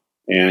upon,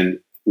 and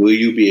will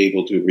you be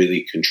able to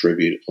really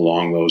contribute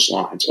along those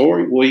lines?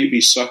 Or will you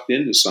be sucked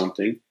into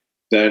something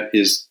that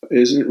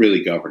isn't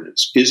really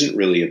governance, isn't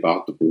really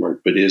about the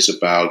board, but is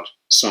about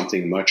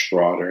something much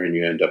broader, and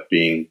you end up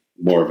being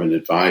more of an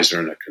advisor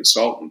and a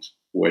consultant,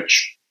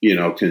 which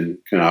can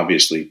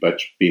obviously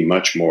be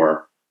much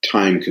more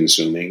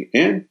time-consuming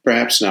and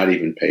perhaps not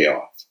even pay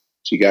off.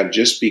 So you got to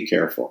just be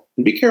careful,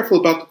 and be careful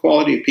about the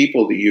quality of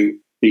people that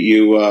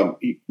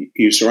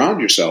you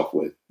surround yourself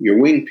with, your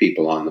wing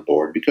people on the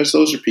board, because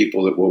those are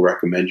people that will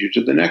recommend you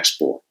to the next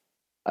board.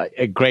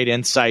 Great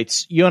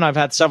insights. You and I have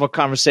had several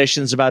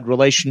conversations about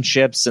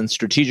relationships and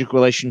strategic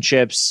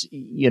relationships.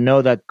 You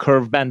know that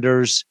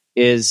Curvebenders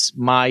is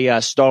my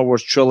Star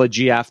Wars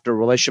trilogy after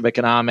Relationship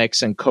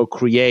Economics and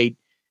Co-Create,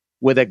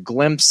 with a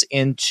glimpse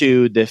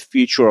into the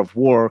future of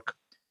work.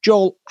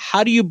 Joel,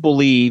 how do you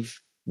believe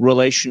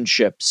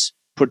relationships,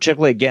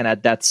 particularly again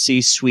at that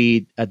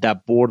C-suite, at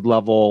that board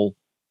level,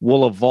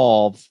 will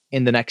evolve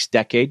in the next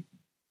decade?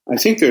 I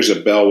think there's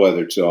a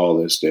bellwether to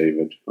all this,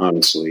 David,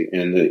 honestly,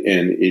 and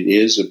it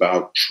is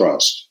about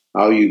trust,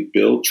 how you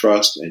build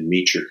trust and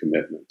meet your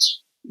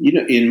commitments.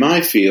 In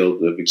my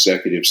field of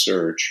executive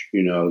search,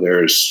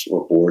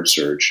 or board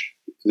search,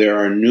 there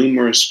are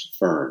numerous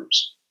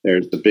firms.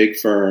 There's the big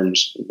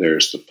firms,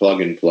 there's the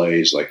plug and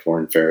plays like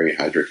Korn Ferry,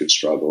 Heidrick and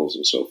Struggles,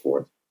 and so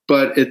forth.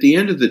 But at the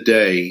end of the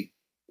day,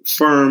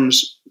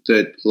 firms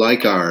that,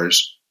 like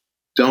ours,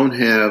 don't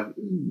have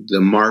the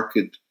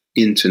market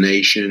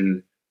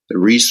intonation, the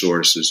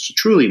resources to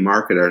truly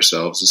market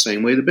ourselves the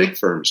same way the big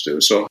firms do.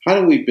 So how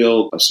do we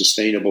build a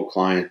sustainable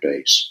client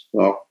base?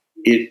 Well,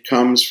 it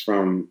comes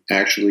from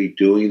actually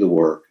doing the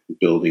work,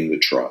 building the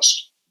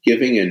trust,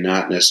 giving and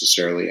not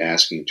necessarily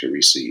asking to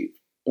receive.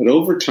 But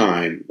over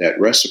time, that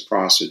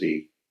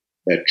reciprocity,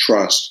 that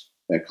trust,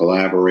 that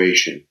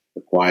collaboration,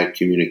 the quiet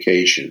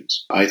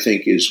communications, I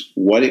think is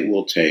what it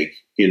will take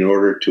in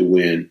order to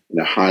win in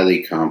a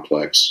highly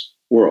complex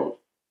world.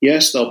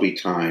 Yes, there'll be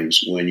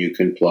times when you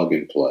can plug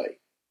and play.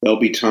 There'll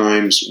be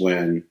times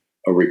when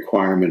a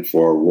requirement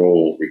for a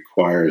role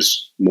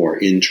requires more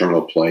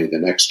internal play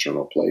than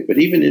external play. But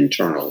even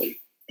internally,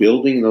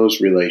 building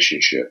those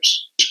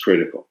relationships is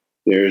critical.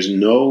 There is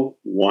no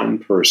one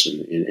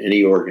person in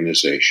any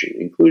organization,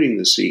 including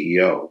the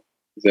CEO,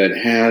 that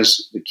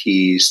has the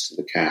keys to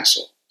the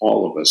castle.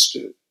 All of us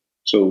do.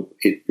 So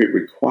it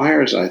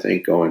requires, I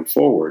think, going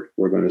forward,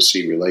 we're going to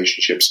see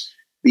relationships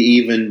be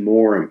even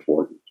more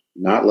important,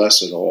 not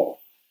less at all.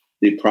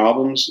 The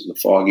problems, the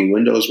foggy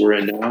windows we're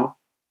in now,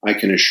 I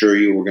can assure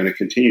you we're going to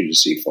continue to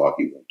see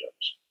foggy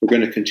windows. We're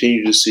going to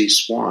continue to see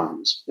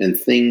swans and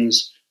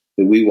things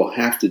that we will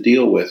have to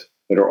deal with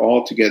that are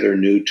altogether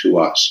new to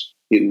us.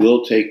 It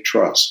will take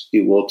trust.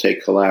 It will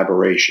take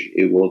collaboration.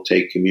 It will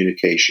take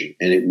communication.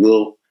 And it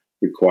will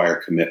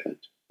require commitment.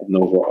 And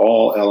those are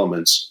all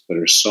elements that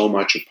are so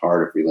much a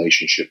part of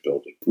relationship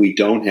building. If we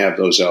don't have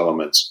those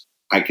elements,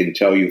 I can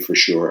tell you for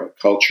sure a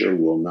culture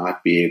will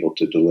not be able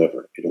to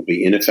deliver. It'll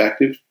be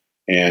ineffective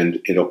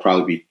and it'll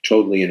probably be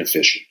totally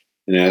inefficient.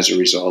 And as a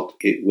result,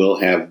 it will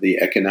have the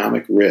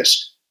economic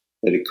risk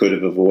that it could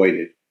have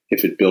avoided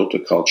if it built a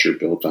culture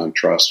built on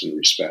trust and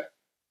respect.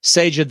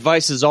 Sage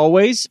advice as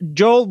always.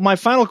 Joel, my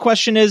final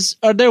question is,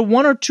 are there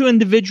one or two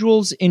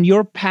individuals in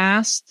your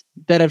past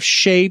that have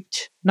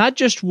shaped not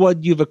just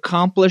what you've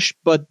accomplished,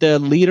 but the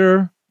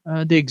leader,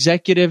 the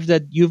executive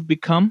that you've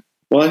become?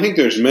 Well, I think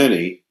there's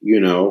many.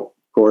 Of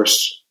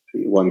course,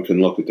 one can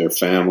look at their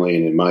family.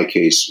 And in my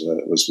case,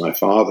 it was my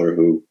father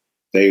who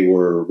they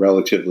were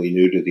relatively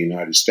new to the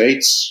United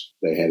States.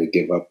 They had to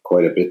give up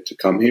quite a bit to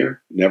come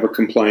here. Never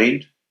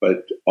complained,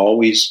 but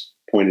always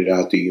pointed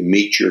out that you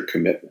meet your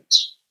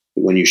commitments.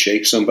 When you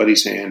shake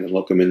somebody's hand and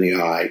look them in the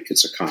eye,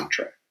 it's a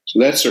contract. So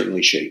that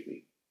certainly shaped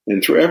me.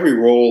 And through every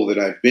role that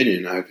I've been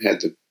in, I've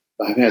had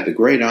the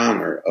great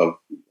honor of,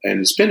 and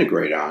it's been a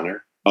great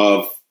honor,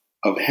 of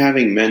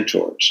having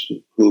mentors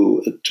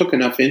who took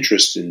enough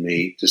interest in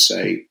me to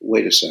say,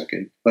 wait a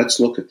second, let's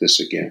look at this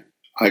again.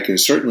 I can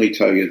certainly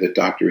tell you that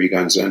Dr.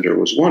 Egon Zehnder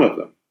was one of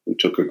them who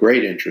took a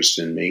great interest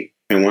in me.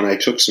 And when I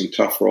took some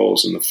tough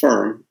roles in the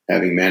firm,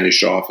 having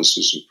managed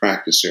offices and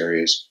practice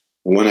areas,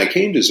 and when I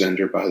came to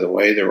Zehnder, by the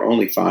way, there were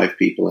only 5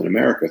 people in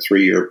America,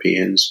 3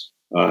 Europeans,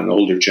 an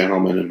older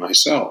gentleman, and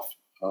myself.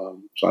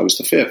 So I was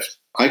the 5th.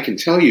 I can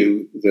tell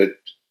you that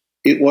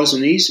it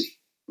wasn't easy.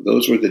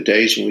 Those were the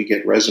days when we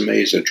get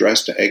resumes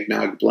addressed to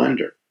Eggnog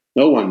Blender.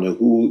 No one knew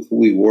who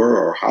we were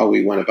or how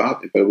we went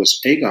about it, but it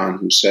was Egon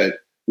who said,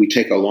 we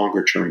take a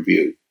longer-term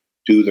view.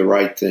 Do the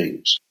right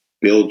things.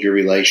 Build your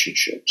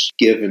relationships.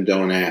 Give and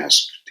don't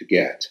ask to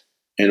get.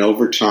 And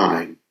over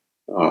time,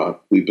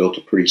 we built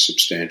a pretty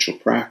substantial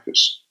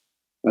practice.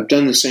 I've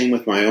done the same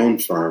with my own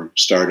firm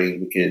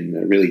starting in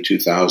really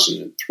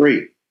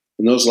 2003.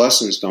 And those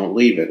lessons don't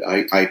leave it.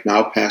 I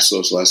now pass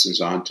those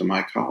lessons on to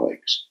my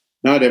colleagues.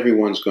 Not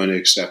everyone's going to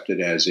accept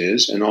it as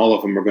is, and all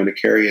of them are going to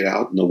carry it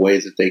out in the way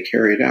that they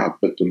carry it out.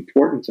 But the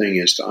important thing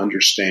is to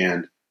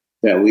understand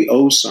that we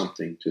owe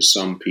something to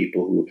some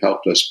people who have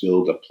helped us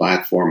build a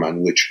platform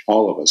on which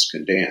all of us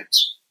can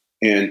dance.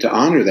 And to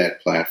honor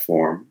that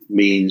platform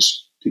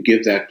means to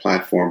give that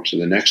platform to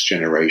the next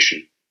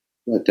generation,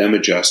 let them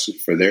adjust it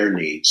for their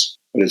needs,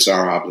 but it's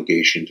our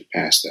obligation to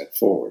pass that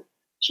forward.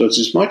 So it's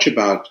as much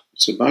about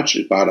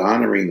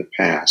honoring the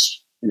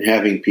past and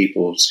having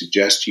people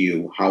suggest to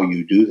you how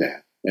you do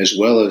that, as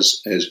well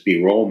as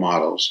be role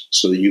models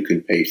so that you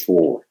can pay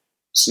forward.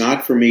 It's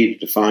not for me to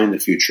define the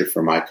future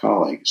for my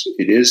colleagues.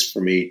 It is for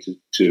me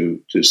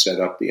to set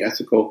up the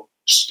ethical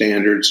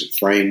standards and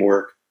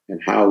framework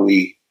and how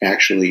we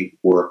actually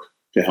work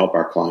to help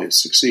our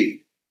clients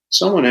succeed.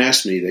 Someone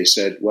asked me, they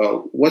said,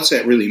 well, what's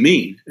that really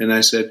mean? And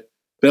I said,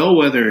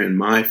 bellwether in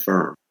my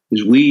firm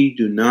is we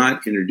do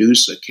not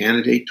introduce a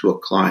candidate to a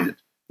client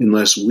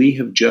unless we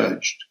have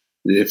judged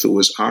that if it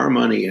was our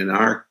money and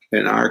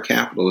our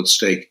capital at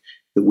stake,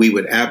 that we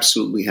would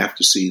absolutely have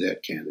to see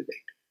that candidate.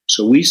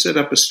 So we set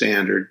up a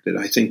standard that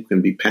I think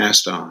can be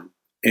passed on.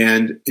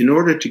 And in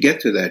order to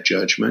get to that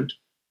judgment,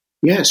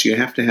 yes, you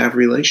have to have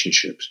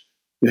relationships.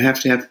 You have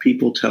to have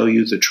people tell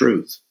you the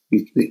truth.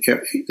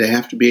 They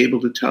have to be able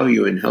to tell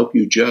you and help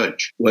you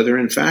judge whether,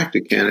 in fact,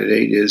 a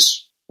candidate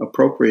is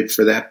appropriate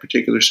for that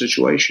particular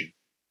situation.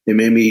 They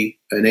may be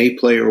an A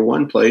player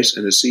one place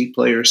and a C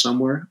player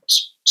somewhere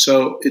else.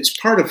 So it's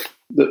part of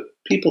the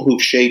people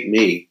who've shaped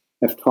me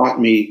have taught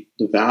me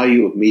the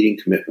value of meeting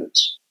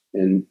commitments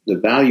and the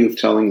value of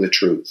telling the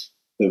truth,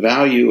 the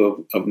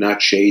value of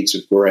not shades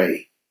of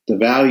gray, the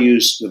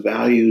values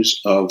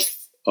of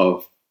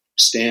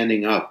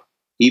standing up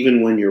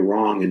even when you're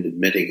wrong and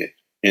admitting it,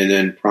 and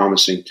then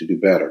promising to do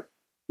better.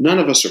 None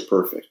of us are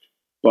perfect.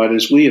 But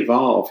as we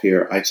evolve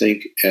here, I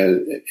think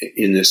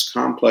in this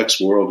complex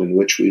world in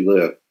which we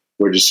live,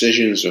 where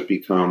decisions have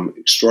become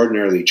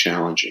extraordinarily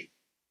challenging,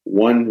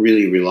 one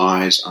really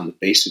relies on the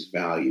basic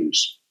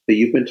values that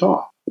you've been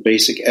taught, the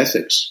basic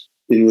ethics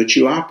in which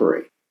you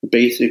operate, the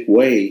basic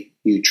way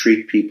you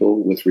treat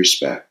people with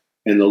respect,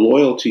 and the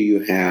loyalty you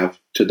have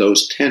to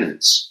those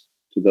tenets.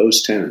 And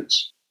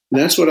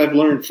that's what I've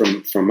learned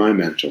from my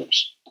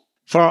mentors.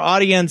 For our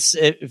audience,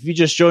 if you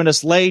just joined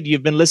us late,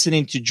 you've been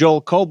listening to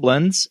Joel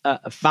Koblenz,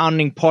 a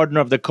founding partner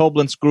of the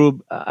Koblenz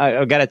Group.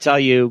 I got to tell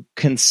you,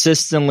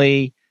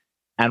 consistently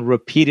and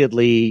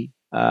repeatedly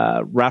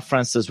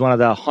referenced as one of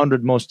the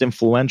 100 most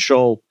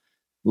influential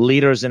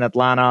leaders in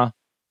Atlanta.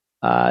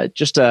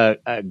 Just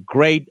a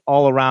great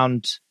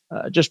all-around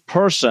just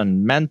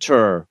person,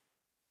 mentor.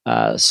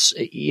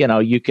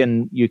 You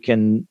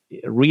can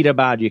read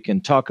about, you can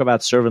talk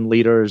about servant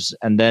leaders,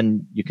 and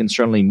then you can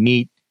certainly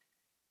meet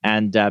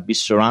and be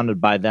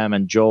surrounded by them.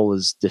 And Joel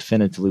is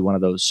definitively one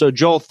of those. So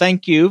Joel,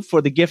 thank you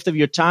for the gift of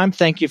your time.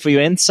 Thank you for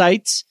your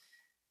insights,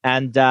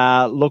 and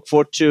look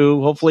forward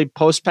to hopefully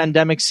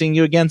post-pandemic seeing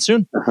you again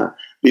soon.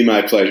 Be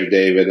my pleasure,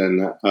 David.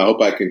 And I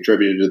hope I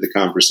contributed to the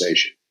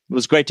conversation. It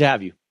was great to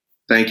have you.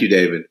 Thank you,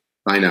 David.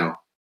 Bye now.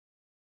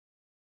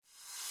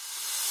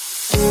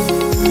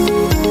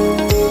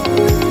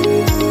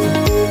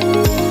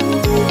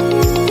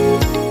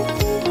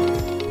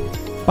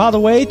 By the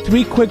way,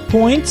 3 quick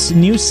points: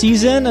 new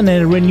season and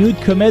a renewed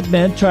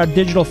commitment to our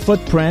digital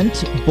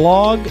footprint,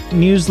 blog,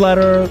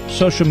 newsletter,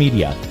 social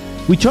media.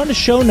 We turn the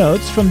show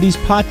notes from these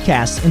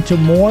podcasts into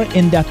more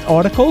in-depth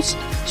articles,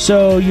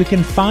 so you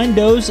can find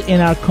those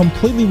in our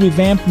completely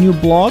revamped new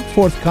blog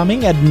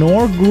forthcoming at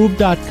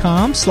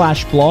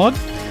noorgroup.com/blog.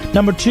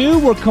 Number 2,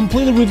 we're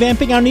completely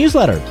revamping our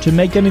newsletter to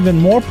make them even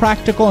more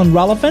practical and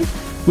relevant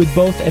with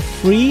both a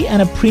free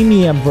and a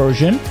premium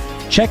version.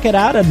 Check it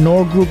out at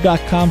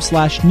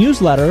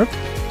noorgroup.com/newsletter.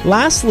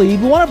 Lastly,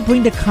 we want to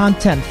bring the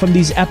content from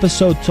these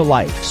episodes to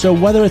life. So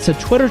whether it's a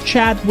Twitter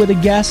chat with a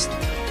guest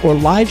or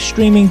live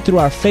streaming through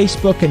our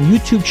Facebook and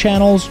YouTube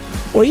channels,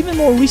 or even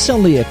more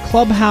recently, a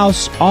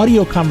Clubhouse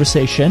audio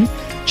conversation,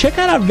 check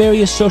out our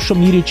various social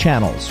media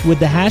channels with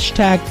the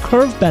hashtag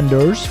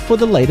Curvebenders for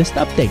the latest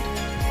update.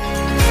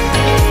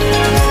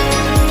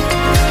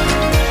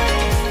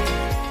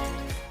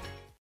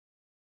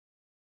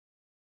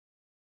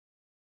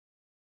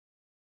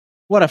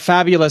 What a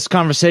fabulous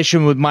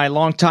conversation with my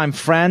longtime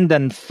friend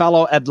and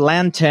fellow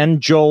Atlantan,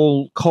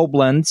 Joel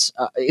Koblenz.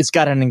 It's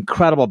got an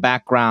incredible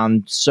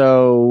background,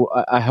 so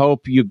I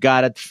hope you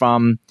got it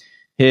from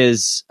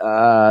his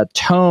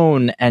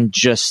tone and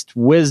just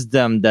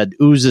wisdom that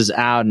oozes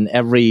out in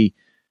every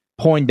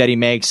point that he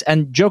makes.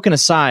 And joking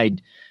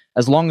aside,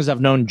 as long as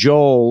I've known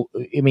Joel,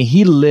 I mean,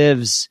 he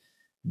lives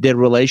the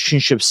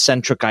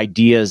relationship-centric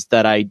ideas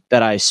that I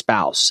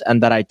espouse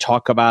and that I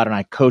talk about and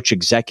I coach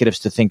executives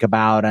to think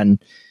about. And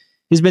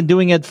he's been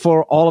doing it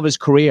for all of his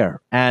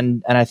career,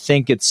 and I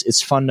think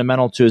it's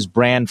fundamental to his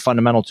brand,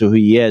 fundamental to who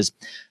he is.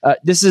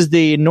 This is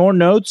the Noor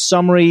Notes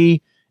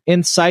summary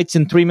insights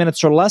in 3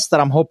 minutes or less that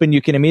I'm hoping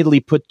you can immediately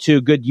put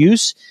to good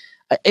use.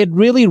 It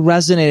really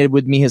resonated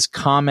with me, his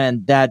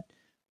comment that,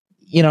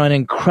 an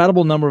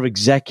incredible number of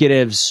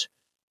executives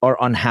are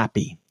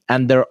unhappy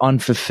and they're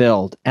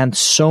unfulfilled, and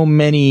so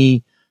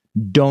many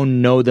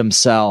don't know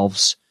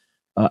themselves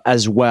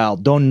as well,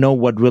 don't know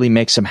what really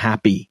makes them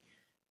happy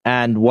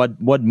and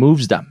what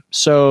moves them.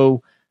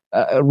 So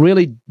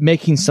really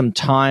making some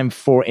time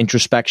for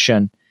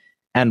introspection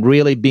and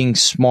really being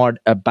smart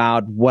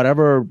about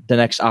whatever the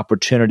next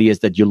opportunity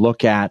is that you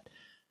look at,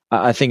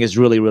 I think is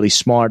really, really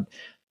smart.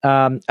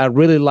 I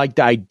really like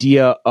the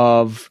idea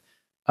of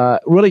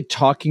really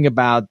talking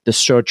about the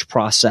search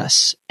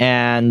process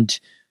and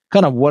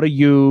kind of what are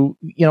your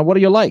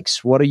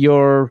likes? What are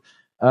your,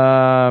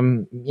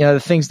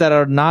 the things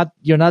that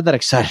you're not that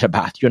excited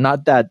about. You're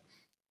not that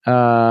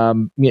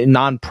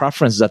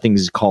non-preferences, I think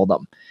is called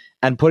them,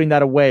 and putting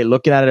that away,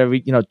 looking at it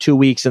every 2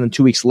 weeks and then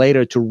 2 weeks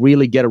later to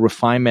really get a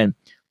refinement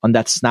on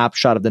that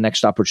snapshot of the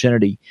next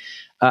opportunity.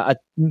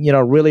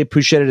 Really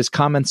appreciated his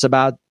comments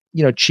about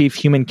chief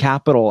human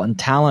capital and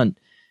talent,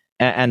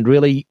 and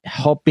really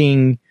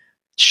helping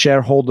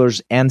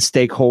shareholders and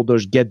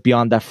stakeholders get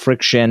beyond that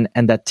friction,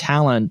 and that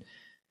talent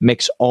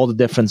makes all the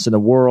difference in the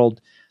world.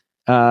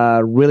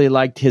 Really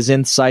liked his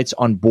insights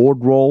on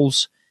board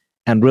roles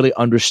and really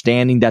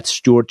understanding that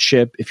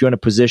stewardship. If you're in a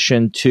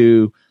position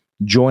to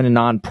join a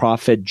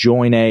nonprofit,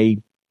 join a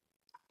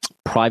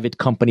private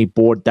company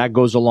board, that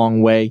goes a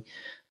long way.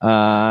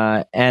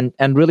 And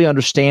really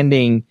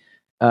understanding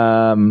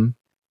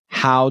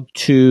how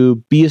to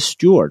be a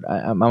steward.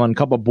 I'm on a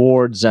couple of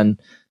boards, and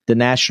the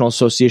National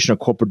Association of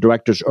Corporate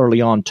Directors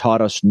early on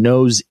taught us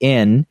nose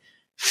in,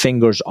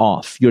 fingers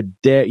off. You're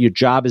there. Your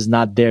job is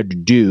not there to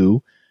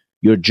do.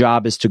 Your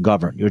job is to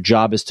govern. Your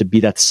job is to be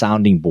that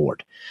sounding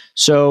board.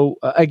 So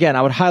again,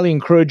 I would highly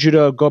encourage you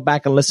to go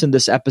back and listen to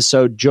this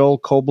episode. Joel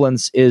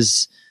Koblenz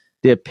is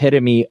the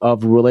epitome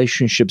of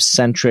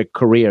relationship-centric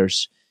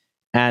careers,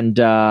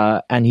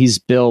 and he's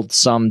built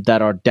some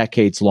that are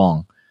decades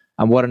long.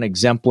 And what an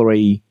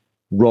exemplary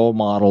role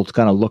model to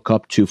kind of look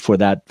up to for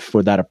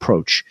that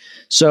approach.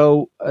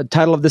 So,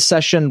 title of this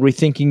session: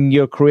 Rethinking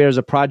Your Career as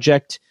a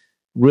Project.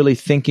 Really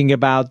thinking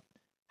about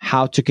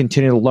how to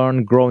continue to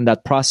learn, grow in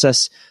that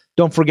process.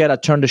 Don't forget, I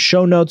turned the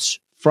show notes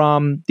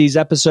from these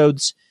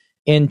episodes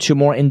into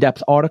more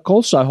in-depth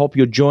articles. So I hope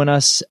you'll join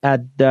us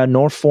at the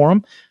NOR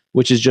Forum,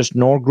 which is just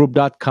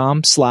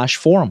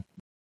norgroup.com/forum.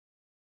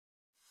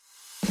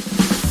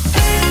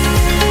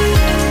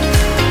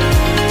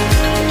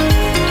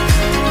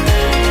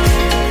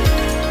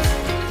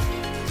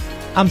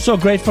 I'm so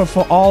grateful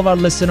for all of our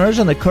listeners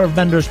on the Curve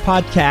Benders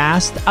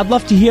podcast. I'd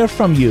love to hear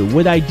from you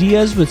with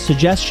ideas, with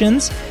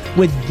suggestions,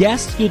 with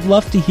guests you'd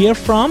love to hear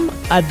from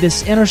at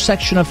this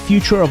intersection of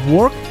future of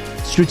work,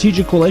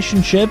 strategic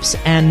relationships,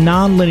 and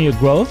nonlinear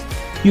growth.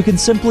 You can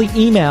simply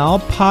email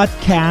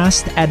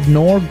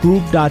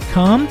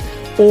podcast@norgroup.com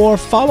or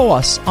follow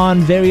us on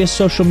various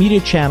social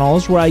media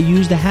channels where I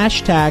use the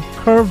hashtag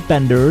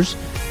CurveBenders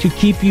to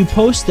keep you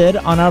posted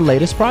on our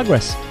latest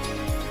progress.